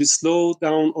reason can be slowed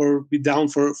down or be down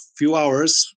for a few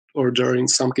hours, or during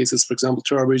some cases, for example,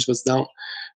 Terra Bridge was down a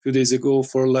few days ago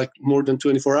for like more than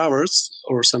 24 hours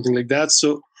or something like that.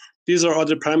 So these are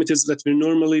other parameters that we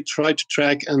normally try to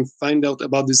track and find out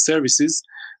about these services.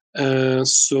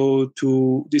 So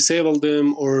to disable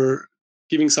them or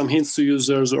giving some hints to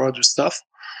users or other stuff.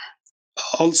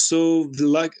 Also,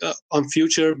 on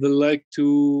future, we like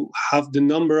to have the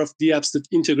number of DApps that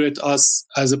integrate us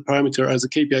as a parameter, as a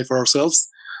KPI for ourselves,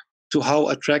 to how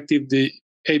attractive the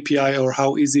API or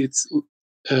how easy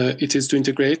it is to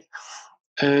integrate.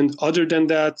 And other than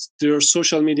that, there are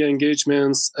social media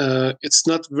engagements. It's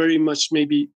not very much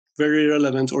maybe very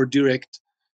relevant or direct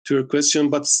to your question,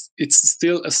 but it's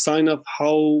still a sign of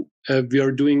how we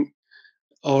are doing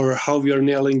or how we are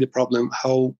nailing the problem.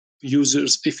 How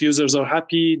if users are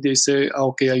happy, they say,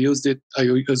 okay, I use it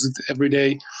every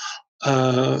day.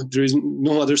 There is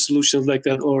no other solutions like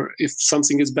that. Or if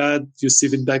something is bad, you see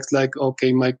feedback like,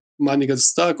 okay, my money got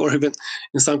stuck, or even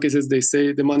in some cases they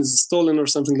say the money is stolen or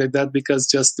something like that, because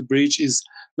just the breach is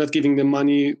not giving them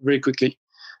money very quickly.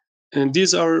 And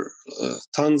these are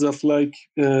tons of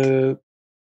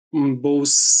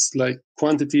both like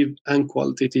quantitative and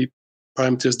qualitative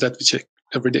parameters that we check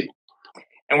every day.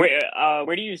 And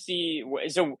where do you see?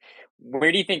 So,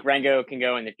 where do you think Rango can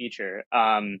go in the future?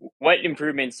 What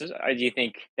improvements do you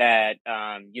think that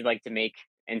you'd like to make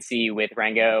and see with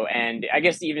Rango? And I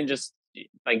guess even just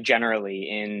like generally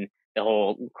in the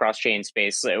whole cross-chain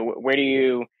space, where do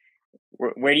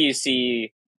you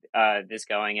see this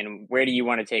going, and where do you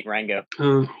want to take Rango?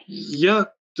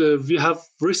 We have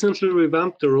recently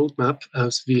revamped the roadmap,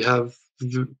 as we have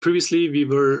previously. We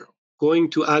were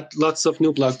going to add lots of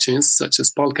new blockchains such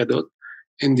as Polkadot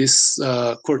in this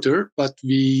quarter, but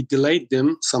we delayed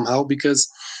them somehow because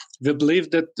we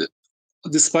believe that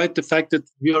despite the fact that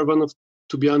we are one of,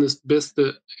 to be honest, best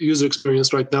user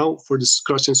experience right now for this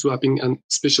cross-chain swapping and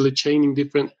especially chaining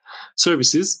different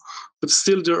services, but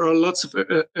still there are lots of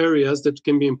areas that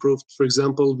can be improved. For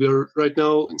example, we are right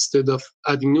now, instead of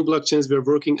adding new blockchains, we are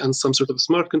working on some sort of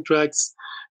smart contracts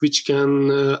which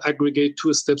can aggregate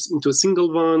 2 steps into a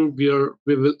single one. We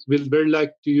will very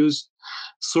like to use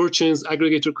THORChain's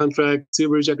aggregator contract,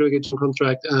 Silverage aggregator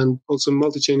contract, and also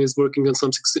Multichain is working on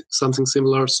something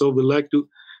similar. So we like to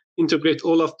integrate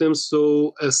all of them,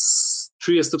 so as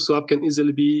 3-step swap can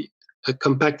easily be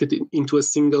compacted into a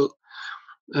single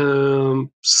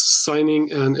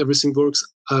signing, and everything works.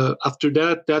 After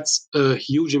that, that's a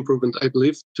huge improvement, I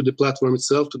believe, to the platform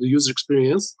itself, to the user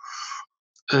experience.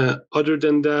 Other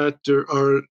than that, there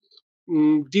are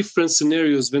different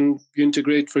scenarios when you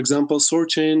integrate. For example,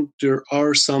 THORChain, there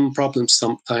are some problems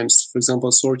sometimes. For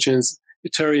example, THORChain's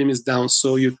Ethereum is down,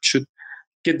 so you should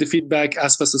get the feedback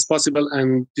as fast as possible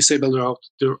and disable the route.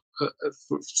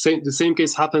 The same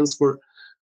case happens for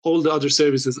all the other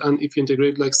services. And if you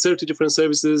integrate like 30 different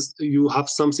services, you have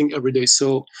something every day.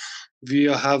 So we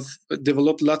have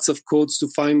developed lots of codes to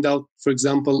find out, for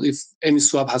example, if any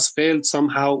swap has failed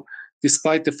somehow,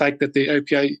 despite the fact that the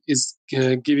API is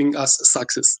giving us a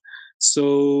success.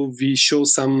 So we show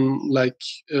some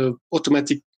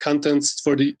automatic contents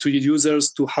to the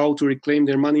users to how to reclaim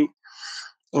their money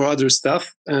or other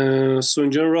stuff. So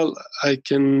in general, I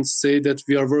can say that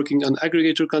we are working on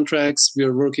aggregator contracts. We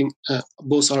are working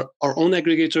both our own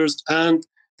aggregators and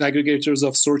the aggregators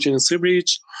of THORChain and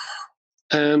SeaBridge.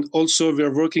 And also we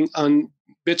are working on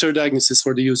better diagnosis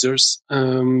for the users,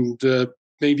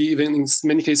 maybe even in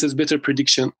many cases better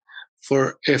prediction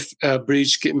for if a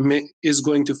bridge is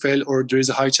going to fail or there is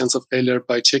a high chance of failure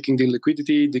by checking the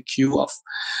liquidity, the queue of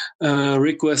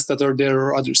requests that are there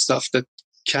or other stuff that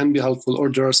can be helpful.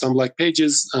 Or there are some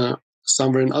pages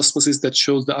somewhere in Osmosis that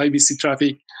shows the IBC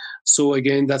traffic. So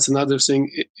again, that's another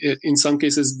thing. In some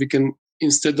cases, we can,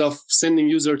 instead of sending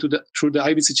user through the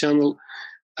IBC channel,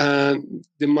 and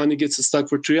the money gets stuck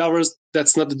for 3 hours,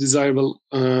 that's not a desirable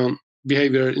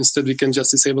behavior. Instead, we can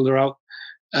just disable the route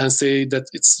and say that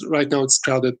right now it's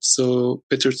crowded, so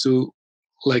better to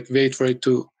wait for it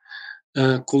to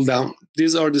cool down.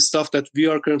 These are the stuff that we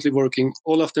are currently working.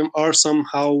 All of them are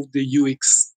somehow the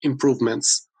UX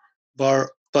improvements,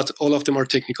 but all of them are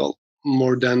technical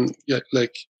more than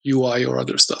UI or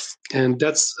other stuff. And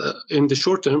that's in the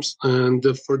short terms. And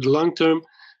for the long term,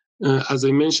 as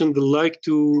I mentioned, we like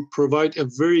to provide a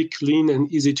very clean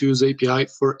and easy to use API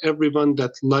for everyone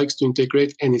that likes to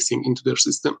integrate anything into their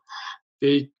system.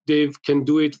 They can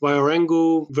do it via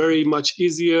Rango, very much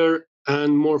easier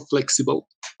and more flexible.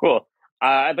 Cool.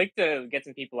 I'd like to get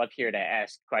some people up here to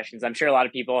ask questions. I'm sure a lot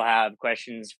of people have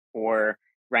questions for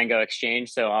Rango Exchange,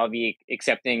 so I'll be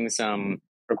accepting some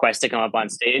requests to come up on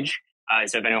stage.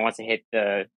 So if anyone wants to hit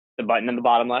the button in the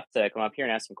bottom left to come up here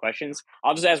and ask some questions,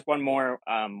 I'll just ask one more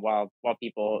while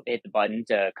people hit the button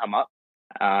to come up.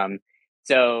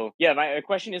 So yeah, my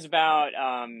question is about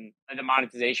the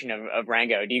monetization of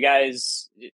Rango. Do you guys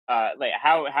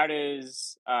how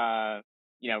does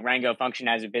Rango function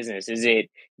as a business? Is it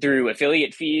through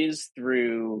affiliate fees,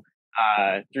 through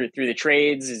the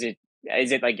trades? Is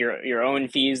it like your own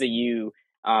fees that you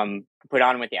put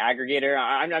on with the aggregator?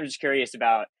 I'm just curious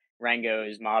about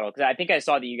Rango's model, because I think I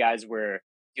saw that you guys were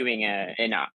doing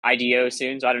an IDO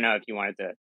soon. So I don't know if you wanted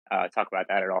to talk about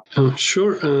that at all.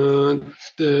 Sure.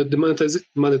 The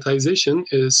monetization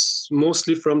is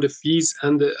mostly from the fees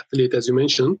and the affiliate, as you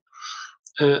mentioned.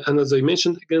 And as I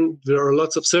mentioned, again, there are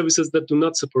lots of services that do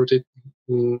not support it.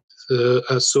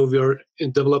 So we are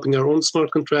developing our own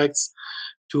smart contracts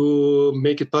to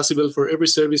make it possible for every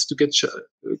service to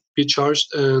be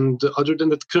charged. And other than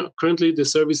that, currently the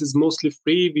service is mostly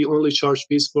free. We only charge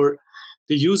fees for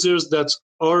the users that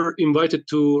are invited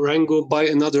to Rango by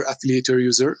another affiliator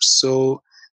user. So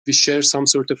we share some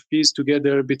sort of fees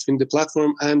together between the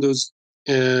platform and those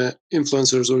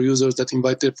influencers or users that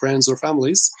invite their friends or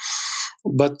families.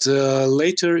 But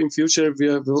later in future, we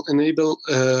will enable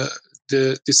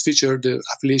this feature, the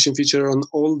affiliation feature, on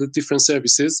all the different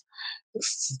services.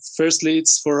 Firstly,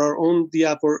 it's for our own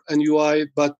DApp or an UI,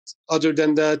 but other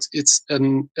than that, it's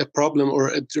a problem or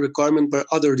a requirement by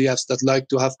other DApps that like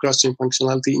to have cross-chain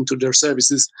functionality into their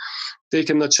services. They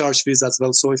cannot charge fees as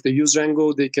well. So if they use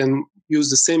Rango, they can use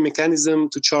the same mechanism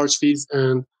to charge fees,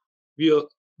 and we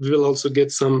will also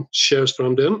get some shares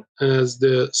from them as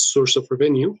the source of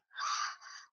revenue.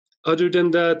 Other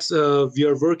than that, we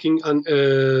are working on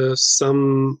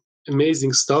some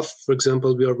amazing stuff. For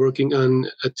example, we are working on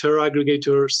a Terra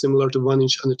aggregator similar to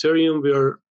 1inch on Ethereum. We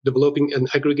are developing an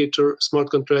aggregator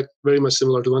smart contract very much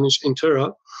similar to 1inch in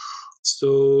Terra.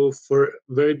 So for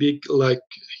very big,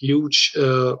 huge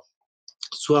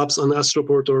swaps on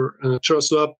Astroport or Terra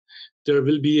swap, there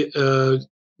will be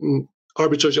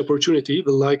arbitrage opportunity.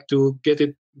 We like to get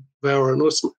it via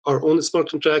our own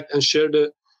smart contract and share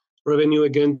the revenue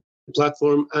again,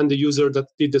 platform and the user that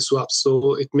did the swap.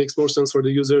 So it makes more sense for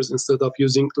the users, instead of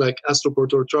using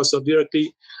Astroport or Trust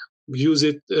directly, use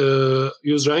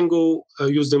Rango,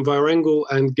 use them via Rango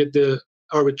and get the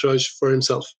arbitrage for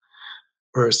himself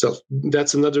or herself.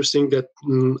 That's another thing that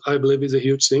I believe is a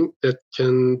huge thing that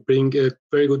can bring a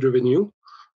very good revenue.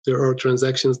 There are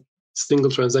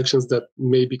single transactions that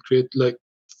maybe create $4,000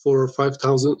 or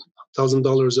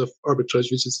 $5,000 of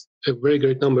arbitrage, which is a very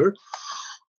great number.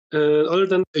 Other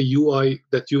than a UI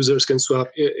that users can swap,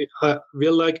 we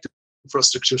like the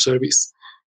infrastructure service.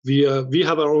 We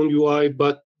have our own UI,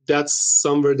 but that's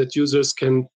somewhere that users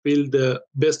can build the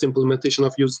best implementation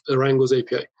of Rango's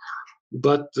API.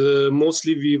 But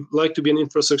mostly we like to be an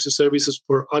infrastructure services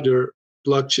for other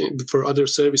blockchain, for other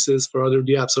services, for other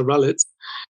dApps or wallets.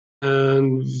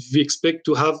 And we expect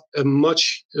to have a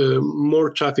much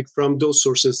more traffic from those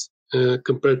sources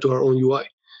compared to our own UI.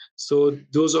 So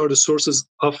those are the sources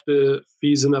of the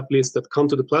fees and affiliates that come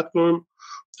to the platform.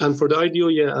 And for the IDO,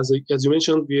 as you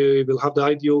mentioned, we will have the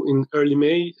IDO in early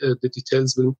May. The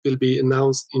details will be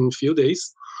announced in a few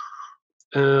days.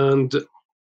 And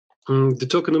the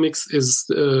tokenomics is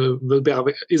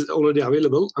already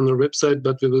available on our website,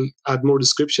 but we will add more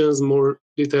descriptions, more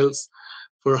details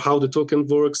for how the token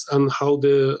works and how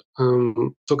the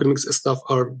tokenomics stuff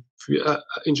are.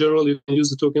 In general, you can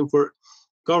use the token for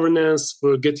governance,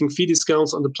 for getting fee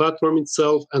discounts on the platform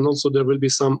itself, and also there will be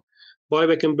some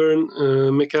buyback and burn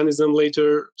mechanism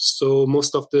later. So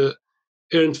most of the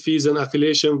earned fees and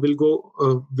affiliation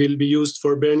will be used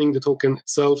for burning the token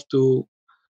itself to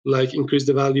increase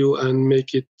the value and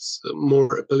make it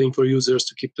more appealing for users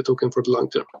to keep the token for the long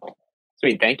term.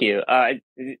 Sweet, thank you.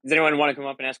 Does anyone want to come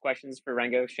up and ask questions for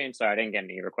Rango Exchange? Sorry, I didn't get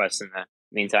any requests in the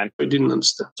meantime. I didn't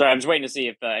understand. Sorry, I'm just waiting to see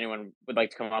if anyone would like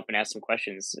to come up and ask some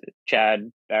questions.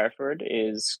 Chad Barraford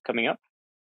is coming up.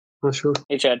 Not sure.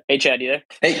 Hey, Chad. Hey, Chad, you there?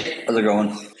 Hey, how's it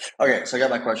going? Okay, so I got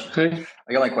my question. Hey.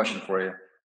 I got my question for you.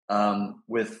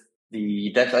 With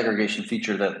the DEX aggregation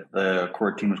feature that the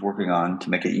core team is working on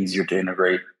to make it easier to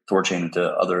integrate THORChain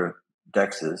into other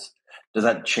DEXs, does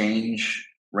that change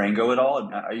Rango at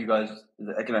all? Are you guys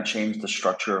going to change the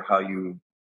structure of how you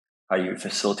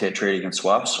facilitate trading in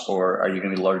swaps, or are you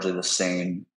going to be largely the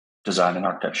same design and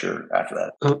architecture after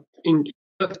that? In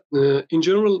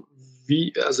general,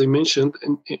 as I mentioned,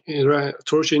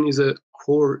 THORChain is a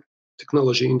core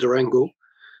technology in the Rango,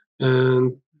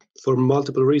 and for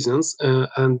multiple reasons.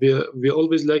 And we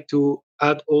always like to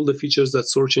add all the features that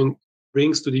THORChain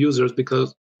brings to the users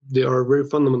because they are very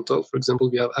fundamental. For example,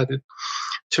 we have added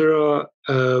Terra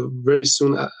very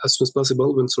soon, as soon as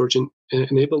possible when THORChain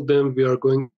enabled them. We are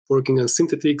working on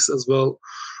synthetics as well,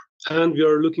 and we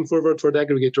are looking forward for the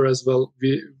aggregator as well.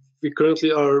 We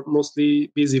currently are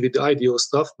mostly busy with the IDO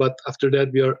stuff, but after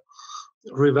that we are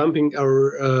revamping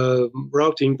our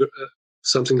routing.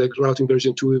 Something like routing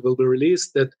version 2 will be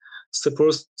released that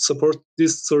support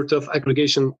this sort of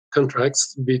aggregation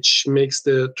contracts, which makes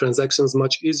the transactions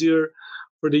much easier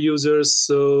for the users.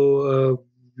 So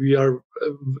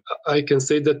I can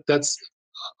say that that's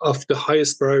of the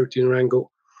highest priority in Rango,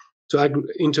 to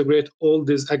integrate all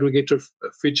these aggregator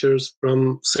features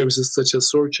from services such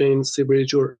as THORChain,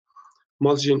 Seabridge, or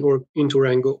Multichain or into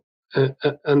Rango.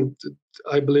 And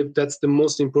I believe that's the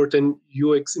most important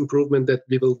UX improvement that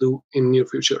we will do in near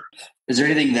future. Is there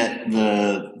anything that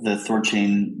the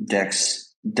THORChain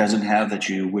DEX doesn't have that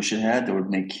you wish it had that would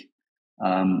make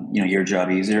your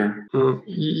job easier?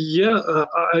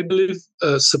 I believe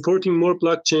supporting more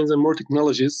blockchains and more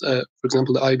technologies, for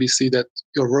example, the IBC that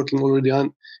you're working already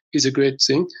on, is a great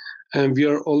thing. And we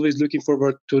are always looking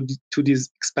forward to these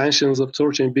expansions of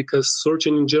THORChain, because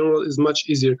THORChain in general is much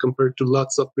easier compared to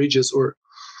lots of bridges or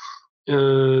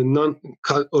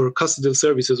custodial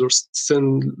services, or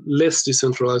less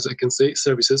decentralized, I can say,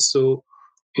 services. So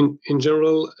in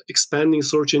general, expanding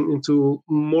THORChain into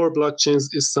more blockchains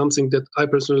is something that I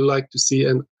personally like to see,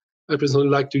 and I personally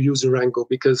like to use in Rango,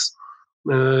 because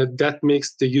that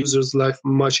makes the user's life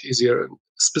much easier,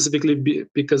 specifically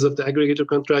because of the aggregator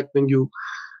contract. When you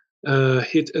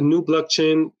hit a new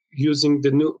blockchain using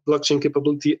the new blockchain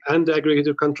capability and the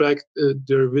aggregator contract,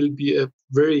 there will be a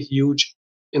very huge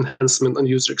enhancement on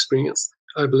user experience,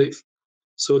 I believe.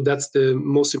 So that's the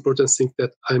most important thing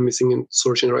that I'm missing in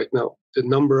THORChain right now, the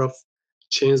number of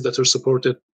chains that are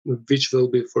supported, which will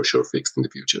be for sure fixed in the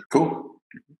future. Cool.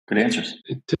 Good answers.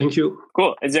 Thank you.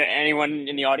 Cool. Is there anyone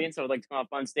in the audience that would like to come up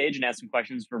on stage and ask some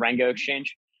questions for Rango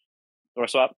Exchange or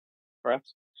swap,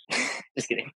 perhaps? Just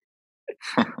kidding.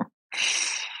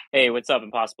 Hey, what's up,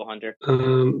 Impossible Hunter?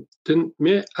 Then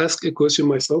may I ask a question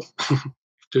myself?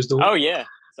 There's no. Oh yeah,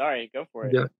 sorry, go for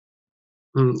it. Yeah,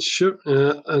 sure,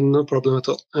 no problem at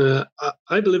all.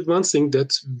 I believe one thing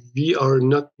that we are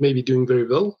not maybe doing very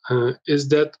well is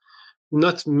that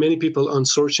not many people on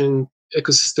THORChain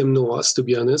ecosystem know us. To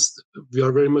be honest, we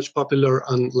are very much popular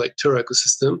on Terra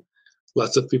ecosystem.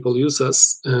 Lots of people use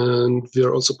us, and we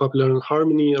are also popular in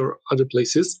Harmony or other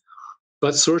places.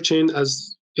 But THORChain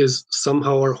is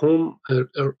somehow our home.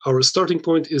 Our starting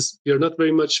point is we are not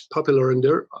very much popular in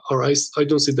there. Or I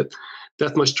don't see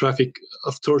that much traffic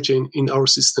of THORChain in our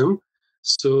system.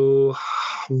 So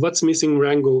what's missing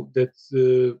Rango that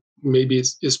maybe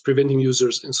is preventing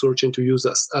users in THORChain to use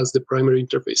us as the primary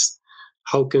interface?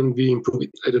 How can we improve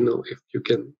it? I don't know if you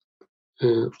can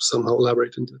somehow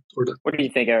elaborate on that or that. What do you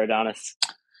think, Eridanus?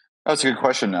 That's a good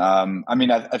question.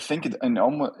 I think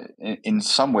in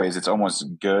some ways it's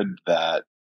almost good that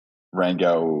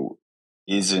Rango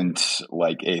isn't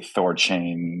like a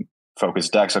THORChain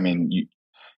focused DEX.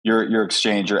 your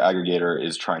exchange, your aggregator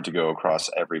is trying to go across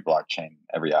every blockchain,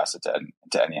 every asset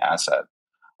to any asset.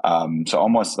 So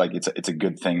almost like it's a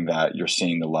good thing that you're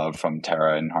seeing the love from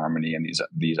Terra and Harmony and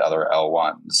these other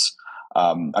L1s.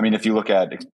 I mean, if you look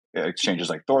at exchanges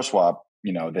like THORSwap,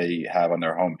 they have on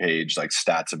their homepage like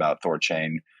stats about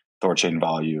THORChain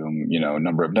volume,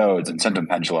 number of nodes, and Incentive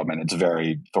Pendulum, and it's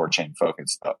very THORChain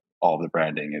focused. All the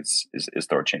branding is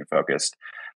THORChain focused,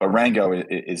 but Rango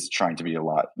is trying to be a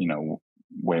lot,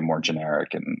 way more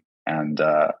generic and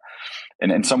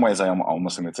in some ways, I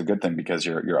almost think it's a good thing because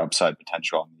your upside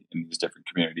potential in these different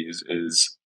communities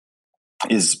is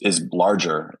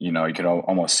larger. You could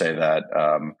almost say that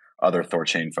other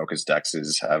THORChain focused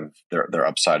dexes have their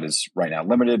upside is right now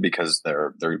limited because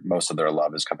most of their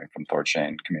love is coming from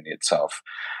THORChain community itself.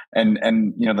 And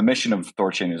the mission of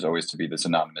THORChain is always to be this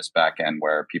anonymous backend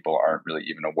where people aren't really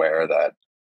even aware that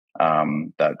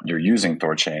you're using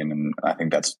THORChain, and I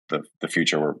think that's the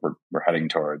future we're heading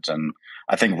towards. And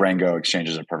I think Rango Exchange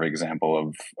is a perfect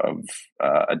example of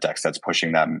a DEX that's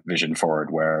pushing that vision forward.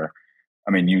 Where,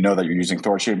 I mean, that you're using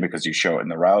THORChain because you show it in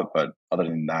the route, but other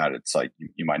than that, it's like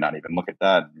you might not even look at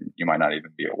that. You might not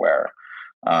even be aware.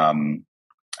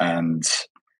 And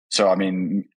so, I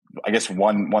mean, I guess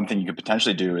one thing you could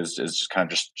potentially do is just kind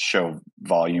of just show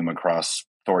volume across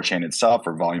THORChain itself,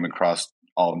 or volume across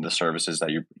all of the services that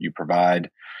you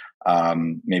provide.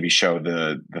 Maybe show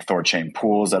the THORChain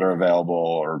pools that are available,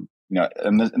 or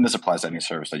and this applies to any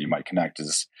service that you might connect,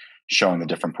 is showing the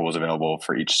different pools available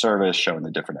for each service, showing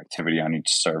the different activity on each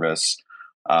service,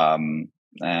 and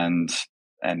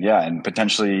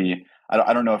potentially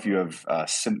I don't know if you have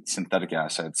synthetic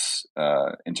assets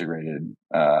integrated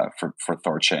for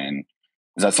THORChain.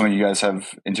 Is that something you guys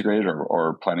have integrated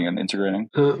or planning on integrating?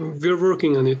 We're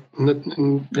working on it.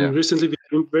 Recently, we've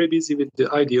been very busy with the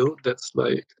IDO. That's why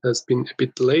it has been a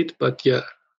bit late. But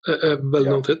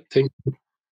noted. Thank you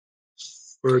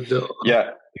for the.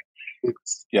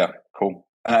 Yeah, cool.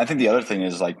 And I think the other thing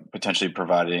is like potentially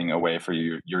providing a way for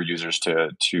your users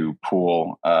to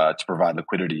pool to provide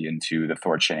liquidity into the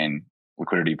THORChain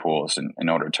liquidity pools in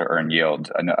order to earn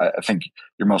yield. I think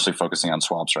you're mostly focusing on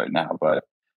swaps right now,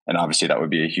 and obviously that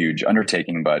would be a huge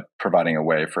undertaking, but providing a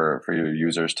way for your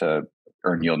users to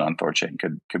earn yield on THORChain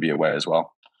could be a way as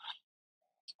well.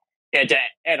 Yeah, to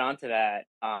add on to that,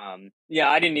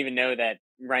 I didn't even know that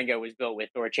Rango was built with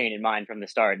THORChain in mind from the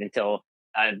start until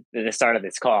the start of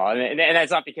this call. And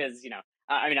that's not because,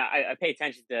 I pay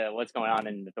attention to what's going on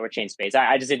in the THORChain space.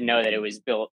 I just didn't know that it was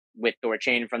built with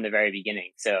THORChain from the very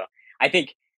beginning. So I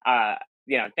think,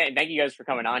 thank you guys for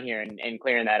coming on here and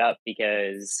clearing that up,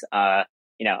 because,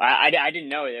 I didn't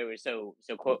know it was so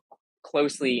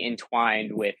closely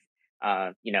entwined with,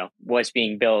 what's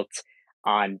being built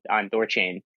on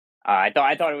THORChain. I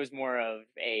thought it was more of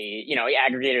a,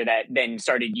 aggregator that then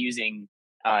started using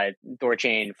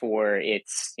THORChain for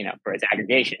its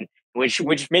aggregation,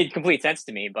 which made complete sense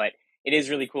to me. But it is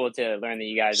really cool to learn that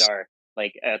you guys are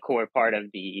like a core part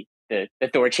of the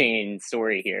THORChain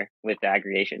story here with the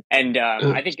aggregation. And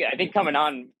I think coming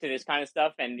on to this kind of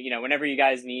stuff, and whenever you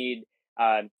guys need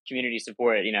community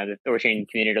support, the THORChain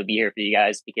community will be here for you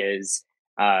guys, because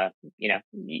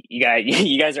you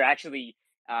guys are actually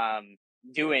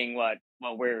doing what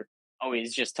we're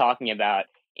always just talking about,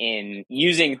 in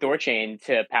using THORChain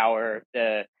to power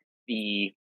the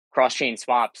cross-chain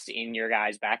swaps in your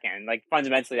guys' backend. Like,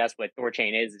 fundamentally, that's what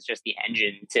THORChain is. It's just the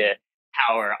engine to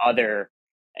power other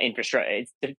infrastructure,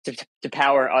 to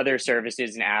power other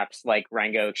services and apps like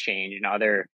Rango Exchange and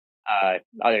other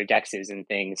dexes and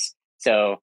things.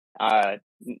 So now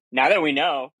that we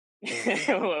know,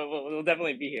 we'll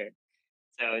definitely be here.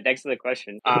 So thanks for the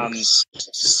question.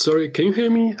 Sorry, can you hear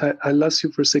me? I lost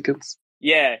you for seconds.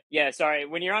 Yeah. Sorry.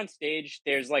 When you're on stage,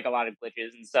 there's like a lot of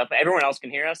glitches and stuff. Everyone else can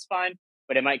hear us fine,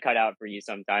 but it might cut out for you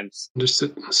sometimes.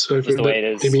 Understood. Sorry for the way it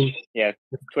is.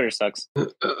 Twitter sucks.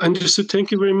 Understood.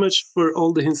 Thank you very much for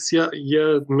all the hints.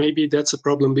 Yeah. Maybe that's a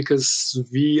problem, because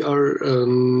we are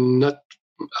not,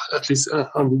 at least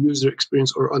on the user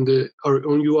experience or on our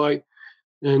own UI,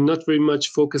 not very much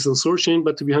focused on THORChain.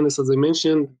 But to be honest, as I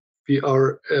mentioned, we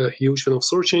are a huge fan of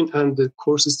THORChain, and the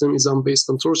core system is based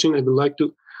on THORChain. I would like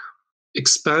to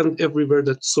expand everywhere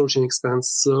that THORChain expands.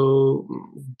 So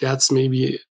that's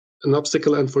maybe an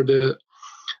obstacle. And for the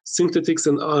synthetics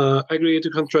and aggregator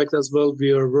contract as well,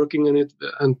 we are working on it,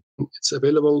 and it's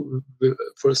available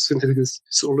for synthetics.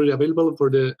 It's already available for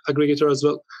the aggregator as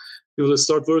well. We will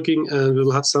start working, and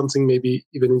we'll have something maybe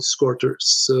even in this quarter.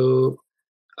 So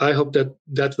I hope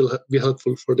that will be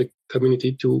helpful for the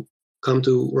community to come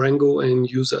to Rango and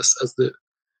use us as the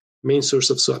main source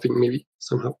of swapping, maybe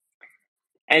somehow.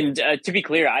 And to be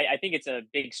clear, I think it's a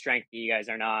big strength that you guys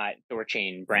are not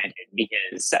THORChain branded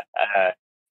because,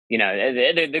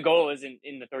 the goal isn't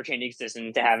in the THORChain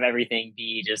ecosystem to have everything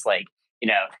be just like,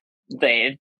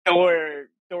 the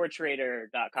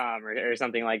THORtrader.com or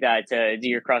something like that to do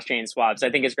your cross-chain swaps. I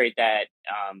think it's great that,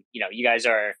 you guys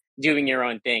are doing your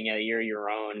own thing. You're your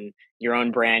own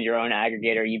brand, your own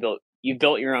aggregator. You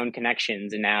built your own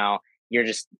connections, and now you're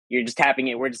just tapping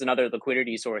it. We're just another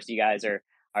liquidity source you guys are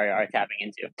tapping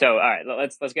into. So, all right,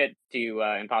 let's get to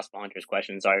Impossible Hunter's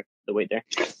question. Sorry for the wait there.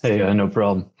 Hey, no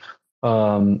problem.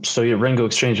 So yeah, Rango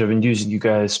Exchange, I've been using you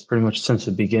guys pretty much since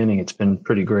the beginning. It's been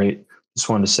pretty great. Just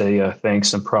wanted to say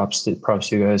thanks and props to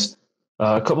you guys.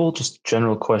 A couple just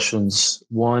general questions.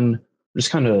 One,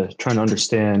 just kind of trying to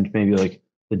understand maybe like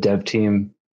the dev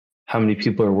team, how many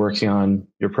people are working on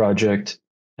your project.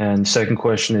 And second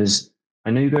question is,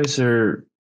 I know you guys are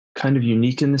kind of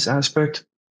unique in this aspect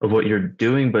of what you're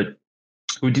doing, but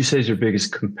who would you say is your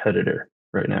biggest competitor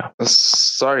right now?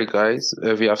 Sorry, guys,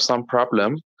 we have some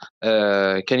problem.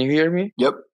 Can you hear me?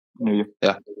 Yep.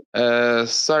 Yeah.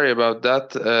 Sorry about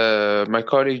that. My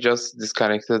colleague just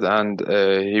disconnected and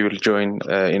he will join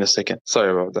in a second. Sorry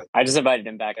about that. I just invited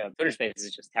him back up. Twitter Spaces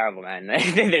is just terrible, man.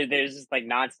 There's just like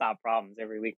nonstop problems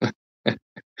every week.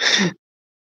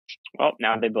 Well,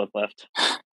 now they both left.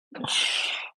 Oh,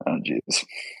 jeez.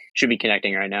 Should be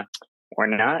connecting right now. Or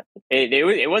not.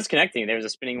 It was connecting. There was a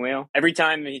spinning wheel. Every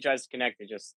time he tries to connect, it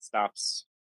just stops.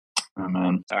 Oh,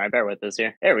 man. Sorry, bear with us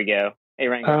here. There we go. Hey,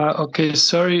 Rango. Okay,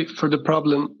 sorry for the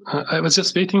problem. I was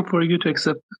just waiting for you to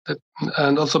accept that,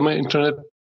 and also my internet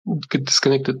got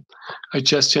disconnected. I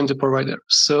just changed the provider.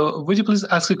 So would you please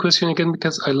ask a question again,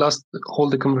 because I lost the whole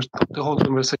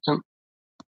conversation.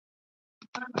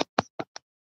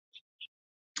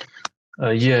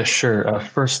 Yeah, sure.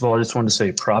 First of all, I just wanted to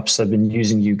say props. I've been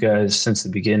using you guys since the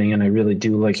beginning, and I really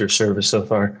do like your service so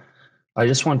far. I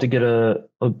just want to get a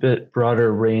bit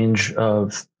broader range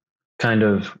of kind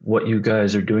of what you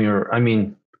guys are doing, or I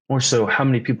mean, more so, how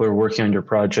many people are working on your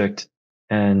project?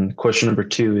 And question number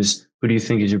 2 is, who do you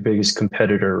think is your biggest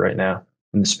competitor right now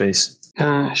in the space?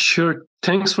 Sure.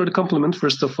 Thanks for the compliment,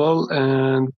 first of all.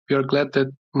 And we are glad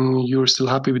that you're still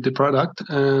happy with the product.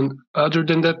 And other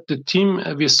than that, the team,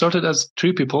 we started as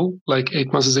 3 people like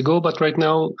 8 months ago, but right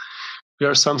now we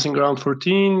are something around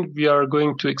 14. We are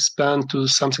going to expand to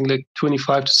something like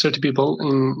 25 to 30 people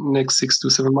in next 6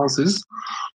 to 7 months,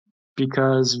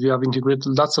 because we have integrated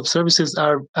lots of services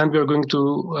and we are going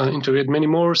to integrate many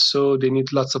more. So they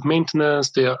need lots of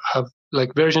maintenance. They have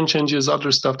like version changes,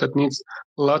 other stuff that needs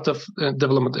a lot of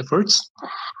development efforts.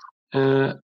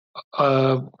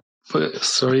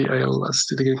 Sorry, I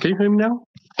lost it again. Can you hear me now?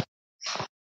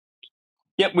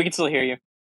 Yep, we can still hear you.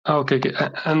 Okay.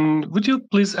 And would you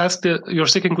please ask your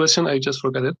second question? I just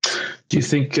forgot it. Do you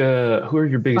think, who are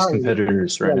your biggest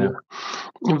competitors right now?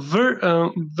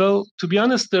 Well, to be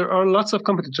honest, there are lots of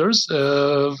competitors.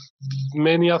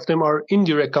 Many of them are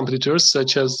indirect competitors,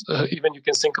 such as even you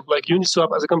can think of like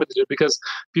Uniswap as a competitor, because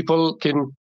people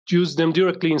can use them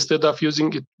directly instead of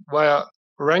using it via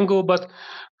Rango. But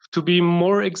to be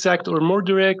more exact or more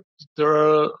direct, there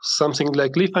are something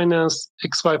like Lee Finance,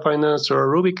 XY Finance, or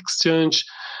Rubik Exchange,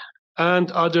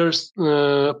 and other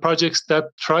projects that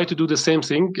try to do the same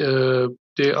thing.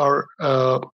 They are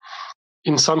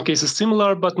in some cases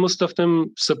similar, but most of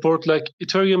them support like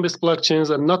Ethereum-based blockchains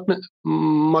and not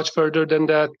much further than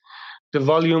that. The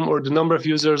volume or the number of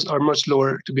users are much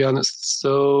lower, to be honest.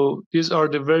 So these are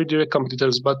the very direct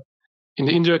competitors, but in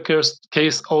the indirect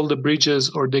case, all the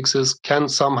bridges or DEXs can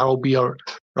somehow be our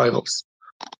rivals.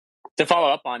 To follow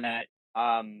up on that,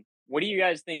 what do you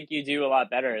guys think you do a lot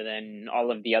better than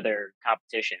all of the other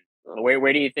competition?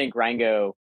 Where do you think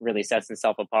Rango really sets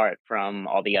itself apart from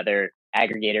all the other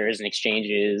aggregators and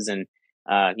exchanges, and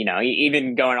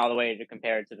even going all the way to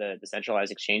compare to the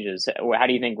decentralized exchanges? How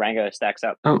do you think Rango stacks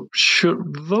up? Sure.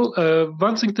 Well,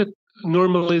 one thing that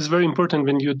normally is very important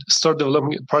when you start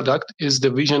developing a product is the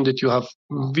vision that you have.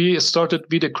 We started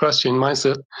with a cross-chain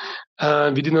mindset,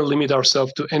 and we didn't limit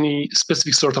ourselves to any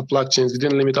specific sort of blockchains. We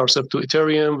didn't limit ourselves to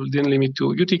Ethereum. We didn't limit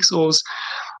to UTXOs.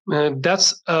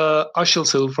 That's a shell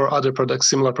sell for other products,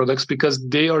 similar products, because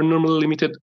they are normally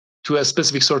limited to a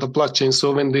specific sort of blockchain.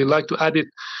 So when they like to add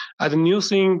a new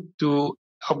thing, to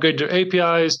upgrade their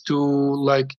APIs, to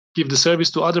like give the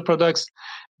service to other products,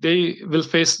 they will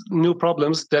face new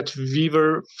problems that we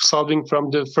were solving from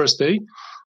the first day.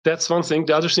 That's one thing.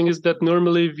 The other thing is that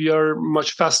normally we are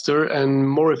much faster and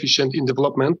more efficient in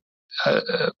development.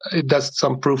 That's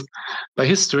some proof by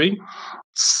history.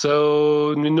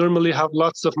 So we normally have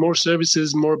lots of more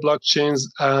services, more blockchains,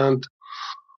 and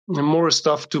more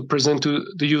stuff to present to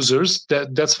the users.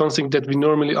 That's one thing that we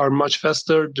normally are much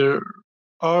faster. There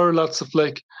are lots of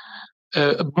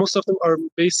most of them are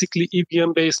basically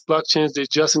EVM based blockchains. They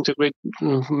just integrate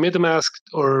MetaMask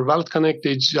or Wallet Connect.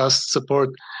 They just support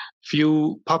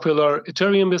few popular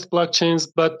Ethereum based blockchains,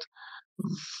 but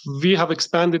we have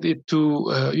expanded it to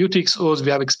UTXOs.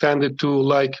 We have expanded to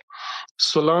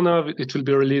Solana. It will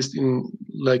be released in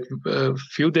a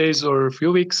few days or a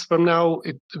few weeks from now.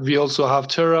 We also have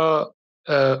Terra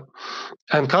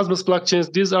and Cosmos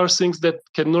blockchains. These are things that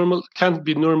can't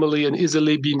be normally and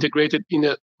easily be integrated in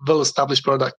a well-established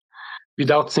product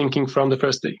without thinking from the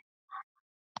first day.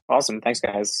 Awesome. Thanks,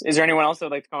 guys. Is there anyone else that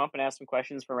would like to come up and ask some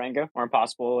questions for Rango or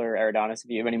Impossible or Eridanus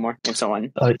if you have any more? If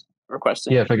someone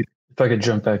requested. Yeah, if I could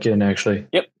jump back in, actually.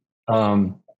 Yep.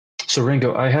 So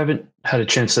Rango, I haven't had a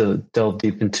chance to delve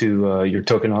deep into your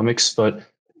tokenomics, but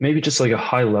maybe just a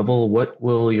high level, what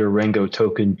will your Rango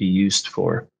token be used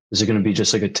for? Is it going to be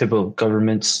just a typical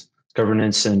governance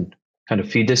and kind of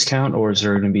fee discount, or is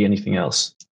there going to be anything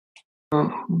else?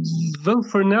 Well,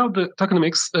 for now, the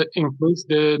tokenomics includes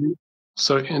the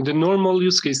normal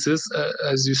use cases.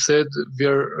 As you said, we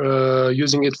are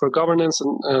using it for governance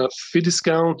and fee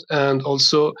discount, and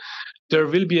also there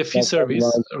will be a fee service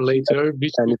later.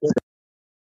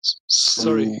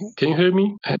 Sorry, can you hear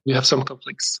me? We have some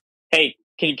conflicts. Hey,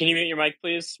 can you mute your mic,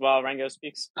 please, while Rango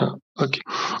speaks? Okay.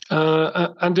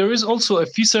 And there is also a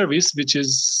fee service, which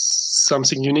is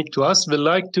something unique to us. We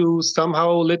like to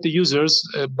somehow let the users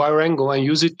buy Rango and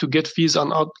use it to get fees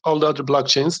on all the other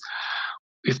blockchains.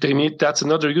 If they need, that's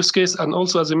another use case. And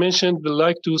also, as I mentioned, we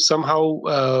like to somehow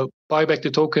buy back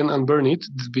the token and burn it,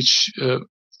 which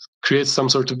creates some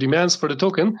sort of demands for the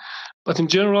token. But in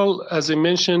general, as I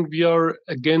mentioned, we are,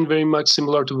 again, very much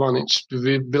similar to OneInch.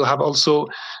 We will have also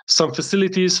some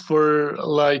facilities for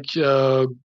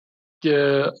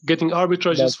getting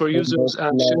arbitrages for users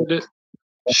and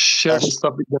share the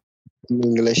stuff with them. In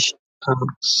English.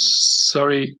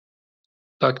 Sorry,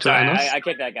 Dr. Sorry, Anas. I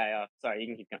kicked that guy off. Sorry, you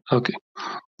can keep going. Okay.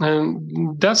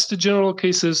 And that's the general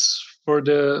cases for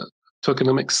the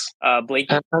tokenomics. Blakey?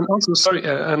 And also, sorry,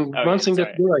 one thing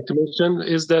that we like to mention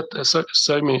is that,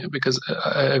 sorry, because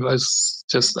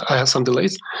I had some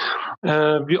delays.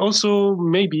 We also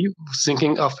may be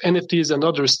thinking of NFTs and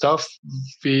other stuff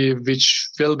which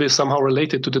will be somehow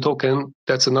related to the token.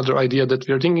 That's another idea that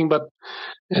we're thinking, but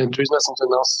there is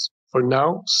nothing else for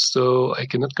now, so I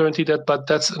cannot guarantee that, but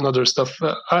that's another stuff.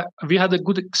 We had a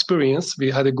good experience. We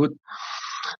had a good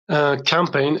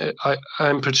campaign.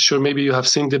 I'm pretty sure maybe you have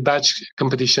seen the badge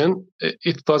competition.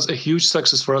 It was a huge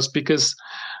success for us because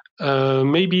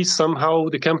maybe somehow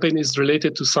the campaign is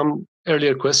related to some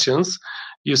earlier questions.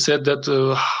 You said that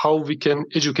how we can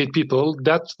educate people.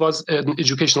 That was an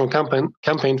educational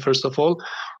campaign first of all,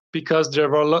 because there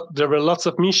were lots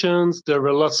of missions, there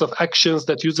were lots of actions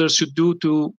that users should do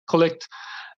to collect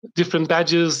different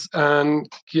badges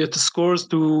and get scores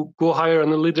to go higher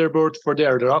on the leaderboard for the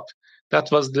airdrop.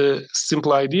 That was the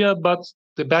simple idea, but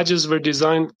the badges were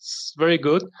designed very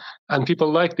good and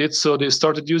people liked it, so they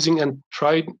started using and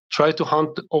try to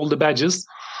hunt all the badges.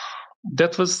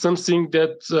 That was something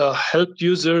that helped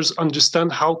users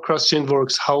understand how cross-chain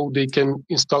works, how they can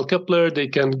install Kepler, they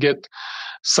can get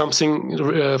something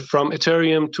from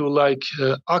Ethereum to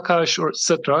Akash or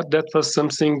etc. That was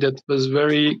something that was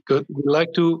very good. We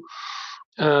like to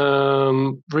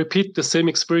repeat the same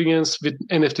experience with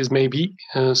NFTs maybe,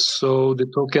 so the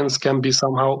tokens can be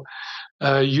somehow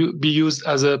be used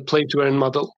as a play-to-earn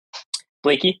model.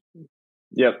 Blakey?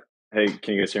 Yep. Hey,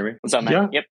 can you guys hear me? What's up, man? Yeah.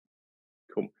 Yep.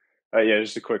 Cool. Yeah,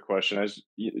 just a quick question.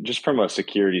 Just from a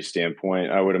security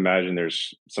standpoint, I would imagine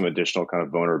there's some additional kind of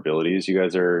vulnerabilities you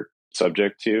guys are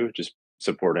subject to, just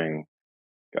supporting,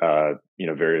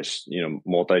 various,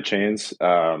 multi-chains.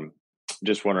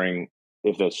 Just wondering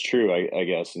if that's true, I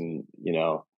guess, and,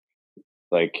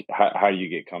 how do you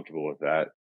get comfortable with that,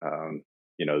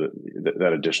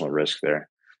 that additional risk there?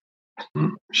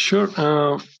 Sure.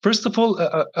 First of all,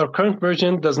 our current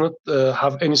version does not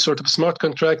have any sort of smart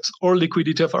contracts or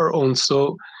liquidity of our own.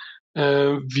 So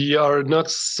we are not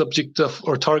subject of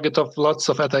or target of lots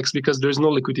of attacks because there is no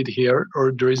liquidity here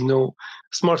or there is no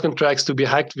smart contracts to be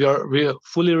hacked. We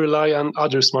fully rely on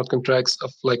other smart contracts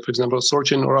of, for example,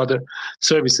 THORChain or other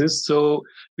services. So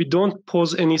we don't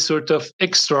pose any sort of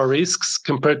extra risks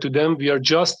compared to them. We are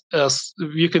just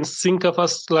you can think of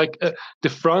us like the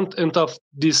front end of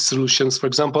these solutions. For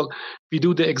example, we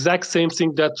do the exact same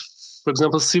thing that, for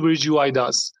example, Seabridge UI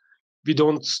does. We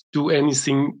don't do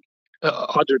anything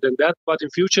other than that, but in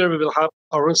future we will have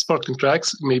our own smart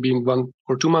contracts, maybe in 1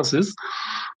 or 2 months.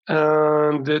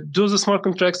 And those smart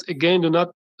contracts again do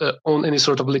not own any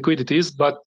sort of liquidities,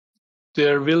 but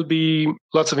there will be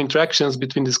lots of interactions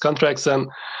between these contracts and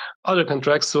other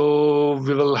contracts. So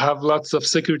we will have lots of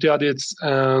security audits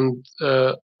and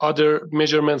other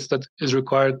measurements that is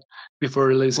required before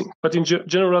releasing. But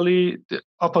generally,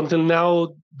 up until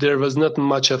now, there was not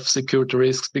much of security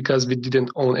risks because we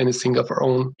didn't own anything of our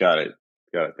own. Got it.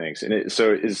 Thanks. And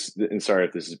sorry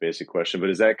if this is a basic question, but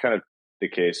is that kind of the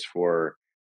case for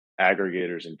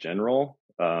aggregators in general?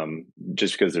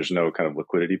 Just because there's no kind of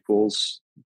liquidity pools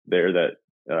there that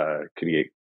could get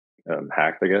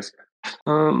hacked, I guess?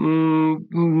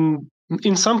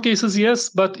 In some cases, yes,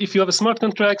 but if you have a smart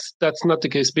contracts, that's not the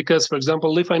case because, for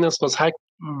example, Finance was hacked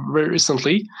very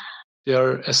recently. They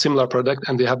are a similar product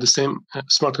and they have the same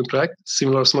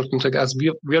similar smart contract as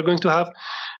we are going to have.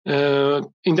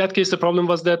 In that case, the problem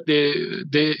was that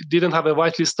they didn't have a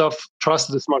whitelist of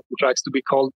trusted smart contracts to be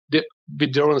called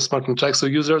with their own smart contracts. So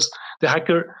the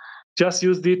hacker just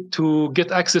used it to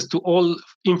get access to all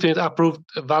infinite approved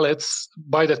wallets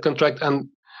by that contract and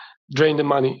drain the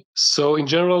money. So in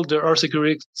general, there are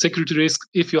security risks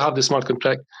if you have the smart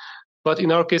contract. But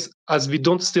in our case, as we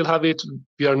don't still have it,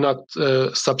 we are not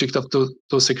subject of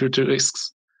those security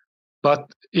risks. But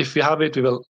if we have it, we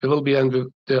will be, and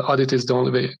the audit is the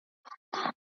only way.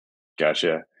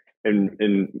 Gotcha.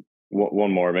 And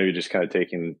one more, maybe just kind of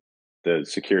taking the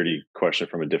security question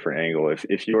from a different angle.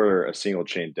 If you're a single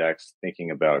chain DEX thinking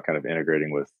about kind of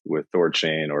integrating with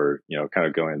THORChain or kind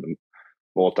of going the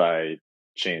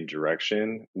multi-chain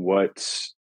direction, what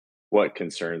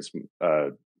concerns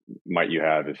might you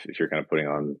have if you're kind of putting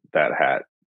on that hat,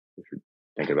 if you're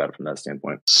thinking about it from that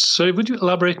standpoint? So would you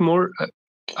elaborate more?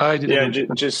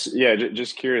 Just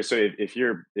curious. So if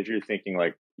you're thinking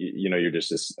like you're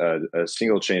just a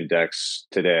single chain DEX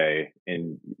today,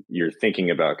 and you're thinking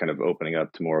about kind of opening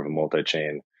up to more of a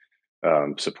multi-chain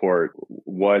support,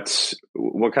 what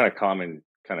kind of common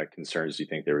kind of concerns do you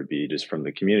think there would be just from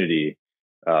the community?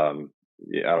 I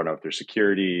don't know if there's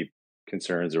security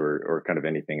concerns or kind of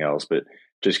anything else, but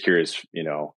just curious,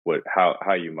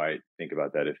 how you might think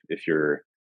about that if you're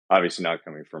obviously not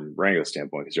coming from Rango's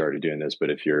standpoint because you're already doing this, but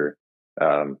if you're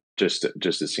just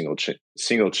a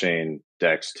single chain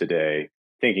DEX today,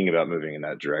 thinking about moving in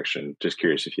that direction, just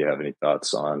curious if you have any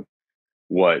thoughts on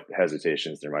what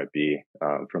hesitations there might be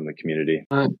from the community.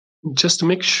 Just to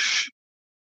make sure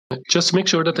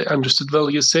that I understood well,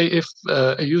 you say if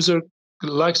a user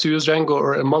likes to use Rango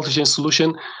or a multi-chain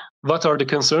solution, what are the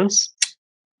concerns?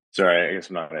 Sorry, I guess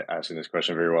I'm not asking this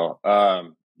question very well.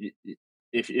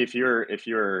 If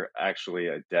you're actually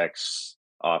a DEX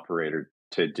operator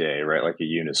today, right, like a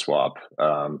Uniswap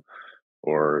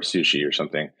or Sushi or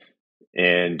something,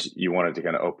 and you wanted to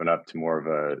kind of open up to more of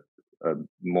a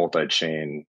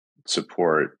multi-chain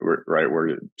support, right,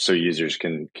 where so users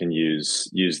can use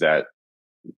that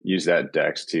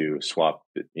DEX to swap,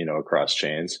 across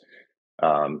chains.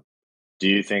 Do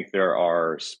you think there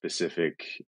are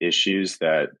specific issues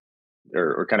that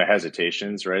or kind of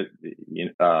hesitations, right?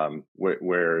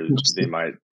 Where they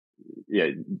might,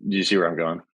 do you see where I'm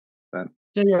going?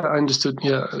 Yeah, I understood.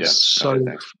 Yeah. Sorry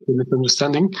for the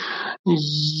misunderstanding.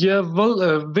 Yeah,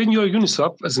 well, when you're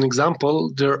Uniswap, as an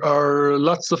example, there are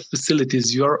lots of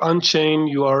facilities. You are on-chain,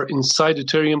 you are inside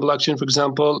Ethereum blockchain, for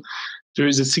example. There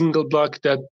is a single block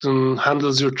that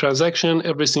handles your transaction.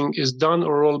 Everything is done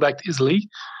or rolled back easily.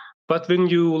 But when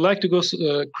you like to go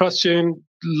cross-chain,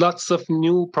 lots of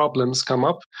new problems come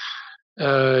up.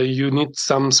 You need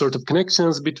some sort of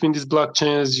connections between these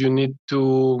blockchains. You need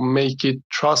to make it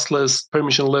trustless,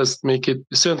 permissionless, make it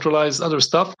decentralized, other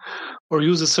stuff, or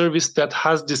use a service that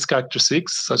has these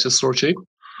characteristics, such as THORChain.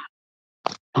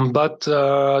 But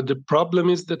the problem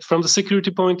is that from the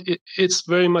security point, it's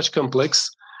very much complex.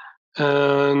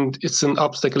 And it's an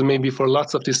obstacle maybe for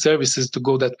lots of these services to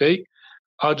go that way.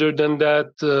 Other than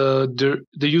that,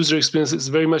 the user experience is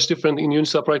very much different in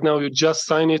Uniswap right now. You just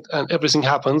sign it and everything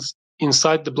happens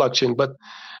inside the blockchain. But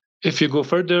if you go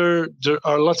further, there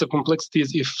are lots of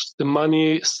complexities. If the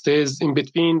money stays in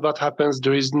between, what happens?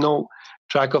 There is no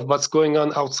track of what's going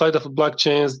on outside of the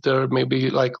blockchains. There may be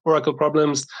like Oracle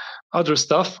problems, other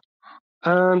stuff.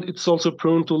 And it's also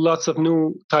prone to lots of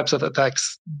new types of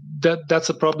attacks. That's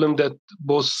a problem that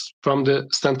both from the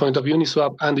standpoint of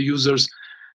Uniswap and the users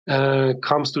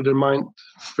comes to their mind.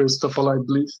 First of all, I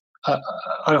believe.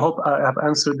 I hope I have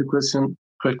answered the question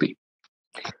correctly.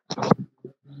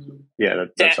 Yeah,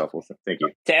 that's helpful. Thank you.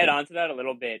 To add on to that a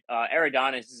little bit,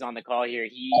 Eridanus is on the call here.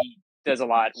 He does a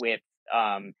lot with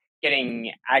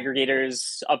getting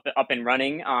aggregators up and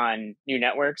running on new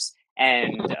networks.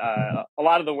 And a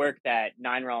lot of the work that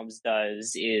Nine Realms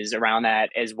does is around that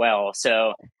as well.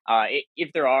 So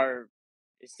if there are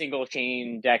single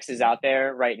chain dexes out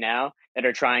there right now that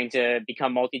are trying to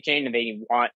become multi-chain, and they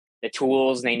want the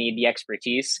tools and they need the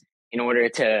expertise in order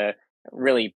to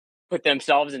really put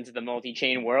themselves into the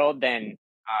multi-chain world, then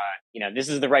this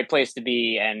is the right place to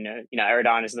be, and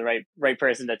Eridanus is the right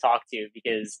person to talk to,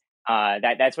 because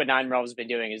that's what Nine Realms has been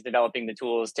doing, is developing the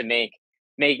tools to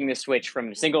making the switch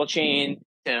from single chain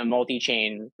to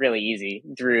multi-chain really easy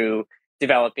through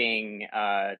developing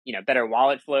better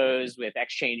wallet flows with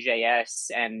Exchange.js,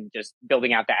 and just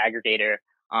building out the aggregator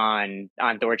on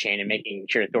THORChain, and making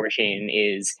sure THORChain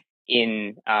is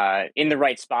in the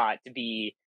right spot to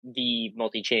be the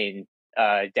multi-chain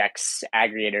DEX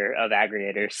aggregator of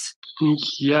aggregators.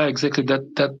 Yeah, exactly.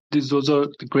 Those are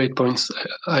the great points.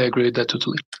 I agree with that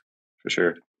totally. For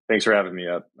sure. Thanks for having me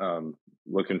up.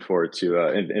 Looking forward to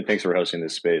and thanks for hosting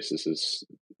this space. This has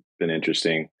been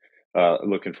interesting.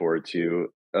 Looking forward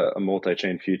to a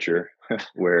multi-chain future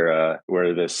where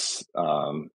this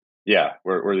where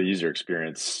the user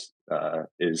experience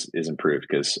is improved,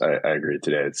 because I agree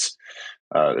today it's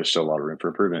there's still a lot of room for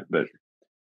improvement, but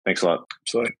thanks a lot.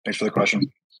 Absolutely. Thanks for the question.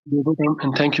 You're welcome,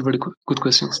 and thank you for the good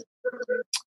questions.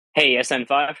 Hey,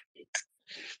 SN5.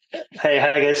 Hey,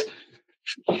 hi guys.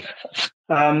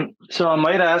 So I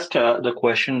might ask the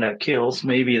question that kills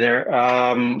maybe there.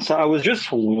 So I was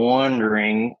just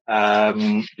wondering,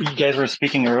 you guys were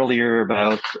speaking earlier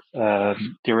about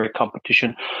direct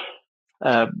competition,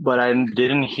 but I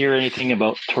didn't hear anything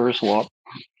about THORSwap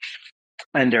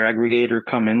and their aggregator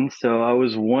coming. So I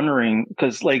was wondering,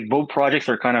 because like both projects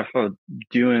are kind of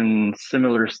doing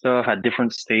similar stuff at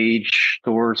different stage.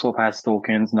 THORSwap has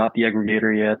tokens, not the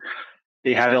aggregator yet.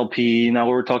 They have LP. Now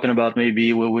we're talking about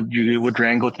maybe would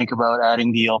Rango think about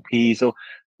adding the LP? So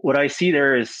what I see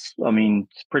there is,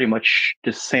 it's pretty much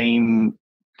the same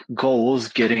goals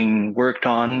getting worked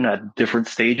on at different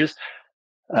stages.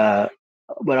 But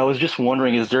I was just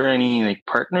wondering, is there any like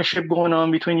partnership going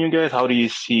on between you guys? How do you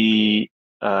see,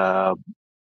 I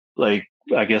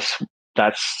guess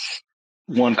that's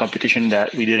one competition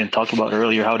that we didn't talk about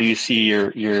earlier. How do you see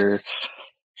your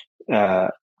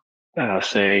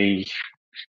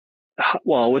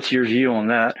what's your view on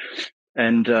that?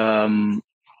 And I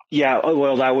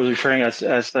was referring as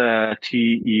to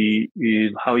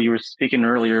how you were speaking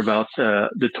earlier about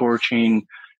the THORChain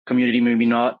community maybe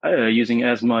not using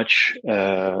as much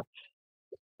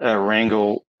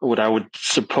Rango. What I would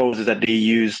suppose is that they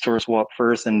use THORSwap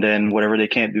first, and then whatever they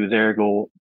can't do there,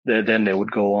 then they would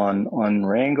go on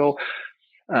Rango.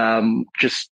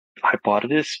 Just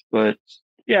hypothesis, but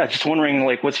yeah, just wondering,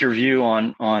 like, what's your view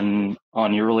on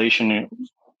your relation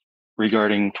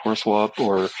regarding THORSwap,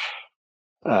 or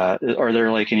are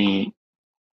there like any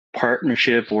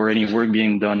partnership or any work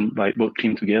being done by both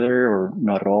teams together, or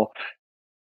not at all?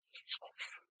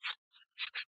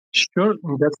 Sure,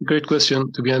 that's a great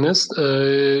question. To be honest,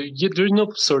 there is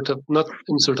not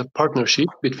any sort of partnership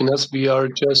between us. We are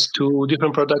just two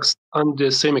different products on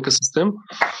the same ecosystem,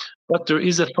 but there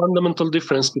is a fundamental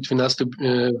difference between us,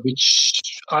 which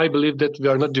I believe that we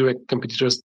are not direct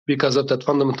competitors because of that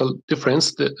fundamental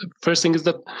difference. The first thing is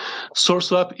that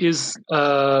THORSwap is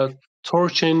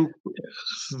THORChain,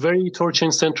 very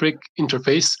THORChain centric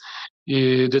interface.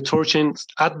 The THORChain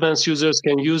advanced users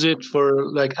can use it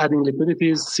for like adding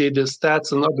liquidities, see the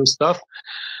stats and other stuff.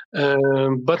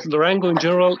 But Rango in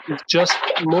general is just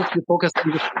mostly focused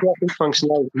on the swapping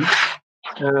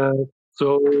functionality.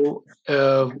 So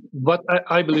what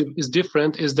I believe is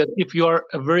different is that if you are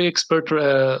a very expert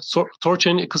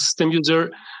THORChain ecosystem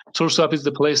user, THORSwap is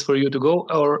the place for you to go.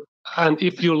 And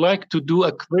if you like to do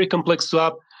a very complex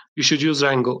swap, you should use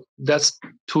Rango. That's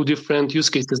two different use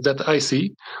cases that I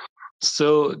see.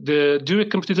 So the direct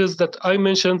competitors that I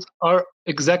mentioned are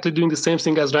exactly doing the same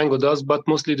thing as Rango does, but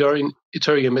mostly they are in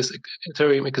Ethereum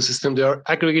ecosystem. They are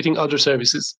aggregating other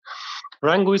services.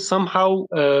 Rango is somehow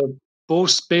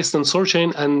both based on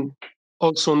THORChain and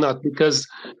also not, because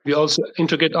we also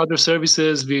integrate other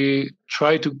services. We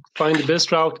try to find the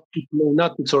best route. It may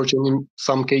not be THORChain in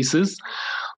some cases,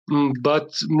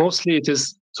 but mostly it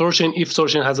is THORChain if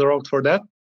THORChain has a route for that.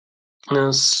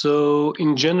 So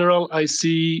in general, I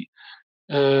see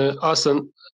us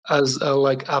as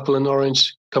like apple and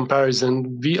orange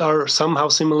comparison. We are somehow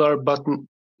similar, but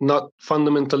not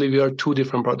fundamentally. We are two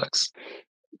different products.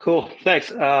 Cool,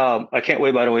 thanks. I can't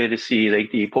wait, by the way, to see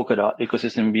like the Polkadot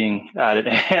ecosystem being added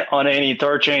on any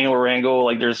THORChain or Rango.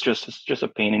 Like, there's just a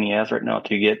pain in the ass right now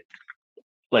to get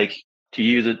to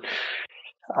use it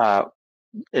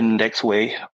index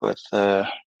way with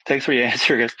Thanks for your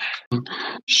answer, guys.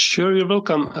 Sure, you're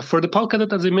welcome. For the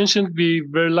Polkadot, as I mentioned, we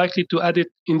were likely to add it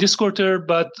in this quarter,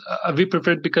 but we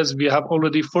preferred, because we have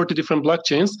already 40 different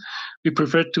blockchains, we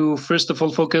prefer to first of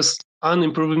all focus on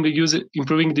improving the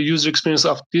user experience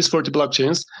of these 40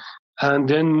 blockchains, and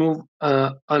then move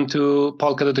onto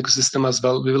Polkadot ecosystem as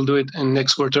well. We will do it in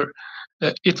next quarter.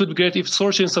 It would be great if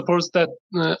THORChain supports that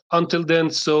until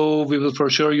then, so we will for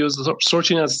sure use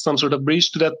THORChain as some sort of bridge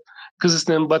to that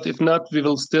ecosystem, but if not, we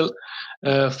will still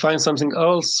find something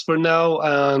else for now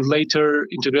and later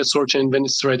integrate THORChain when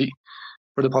it's ready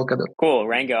for the Polkadot. Cool,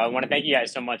 Rango. I want to thank you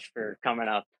guys so much for coming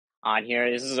up on here.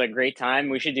 This is a great time.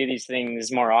 We should do these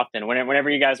things more often.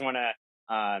 Whenever you guys want to,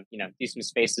 do some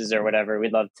spaces or whatever,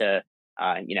 we'd love to,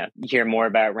 hear more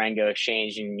about Rango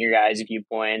Exchange and your guys'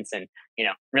 viewpoints, and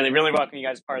really, really welcome you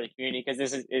guys as part of the community, because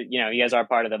this is, you guys are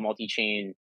part of the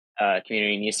multi-chain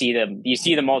community, and you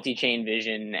see the multi-chain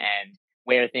vision and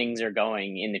where things are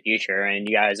going in the future, and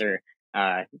you guys are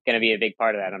going to be a big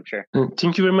part of that, I'm sure.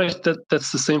 Thank you very much.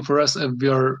 That's the same for us. We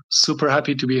are super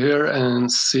happy to be here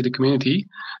and see the community.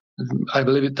 I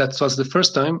believe that was the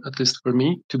first time, at least for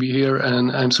me, to be here,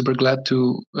 and I'm super glad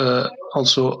to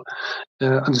also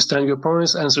understand your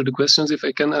points, answer the questions if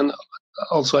I can, and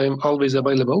also I'm always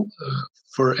available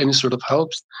for any sort of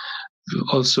helps.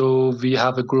 Also, we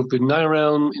have a group in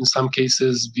NineRealm. In some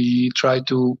cases, we try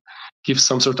to give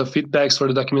some sort of feedbacks for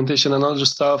the documentation and other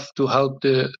stuff to help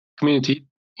the community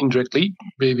indirectly.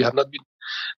 We have not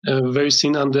been very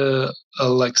seen on the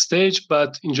stage,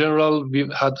 but in general, we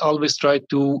had always tried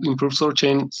to improve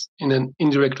THORChain in an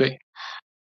indirect way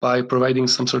by providing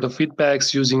some sort of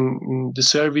feedbacks, using the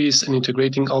service, and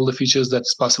integrating all the features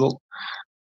that's possible.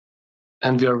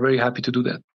 And we are very happy to do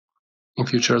that in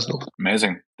future as well.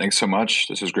 Amazing. Thanks so much.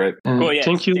 This was great. Cool. Yeah.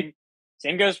 Thank you.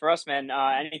 Same goes for us, man.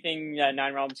 Anything that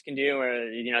NineRealms can do, or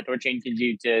THORChain can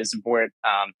do to support,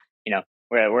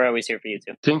 we're always here for you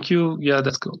too. Thank you. Yeah,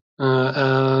 that's cool.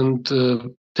 And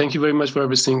thank you very much for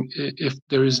everything. If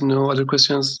there is no other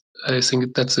questions, I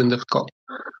think that's the end of the call.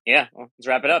 Yeah, well, let's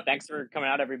wrap it up. Thanks for coming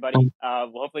out, everybody.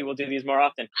 Hopefully we'll do these more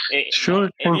often. Sure.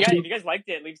 If you guys liked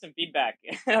it, leave some feedback.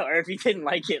 Or if you didn't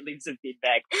like it, leave some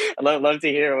feedback. I'd love to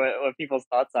hear what people's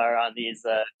thoughts are on these,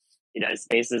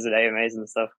 spaces and AMAs and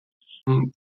stuff.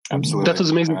 Absolutely. That was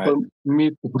amazing for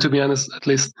me, to be honest, at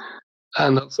least.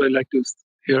 And also I like to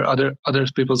hear other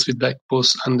people's feedback,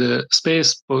 posts on the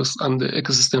space, posts on the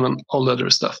ecosystem, and all the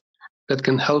other stuff that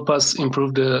can help us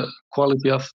improve the quality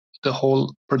of the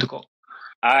whole protocol.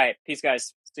 All right. Peace,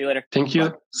 guys. See you later. Thank you.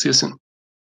 Bye. See you soon.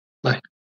 Bye.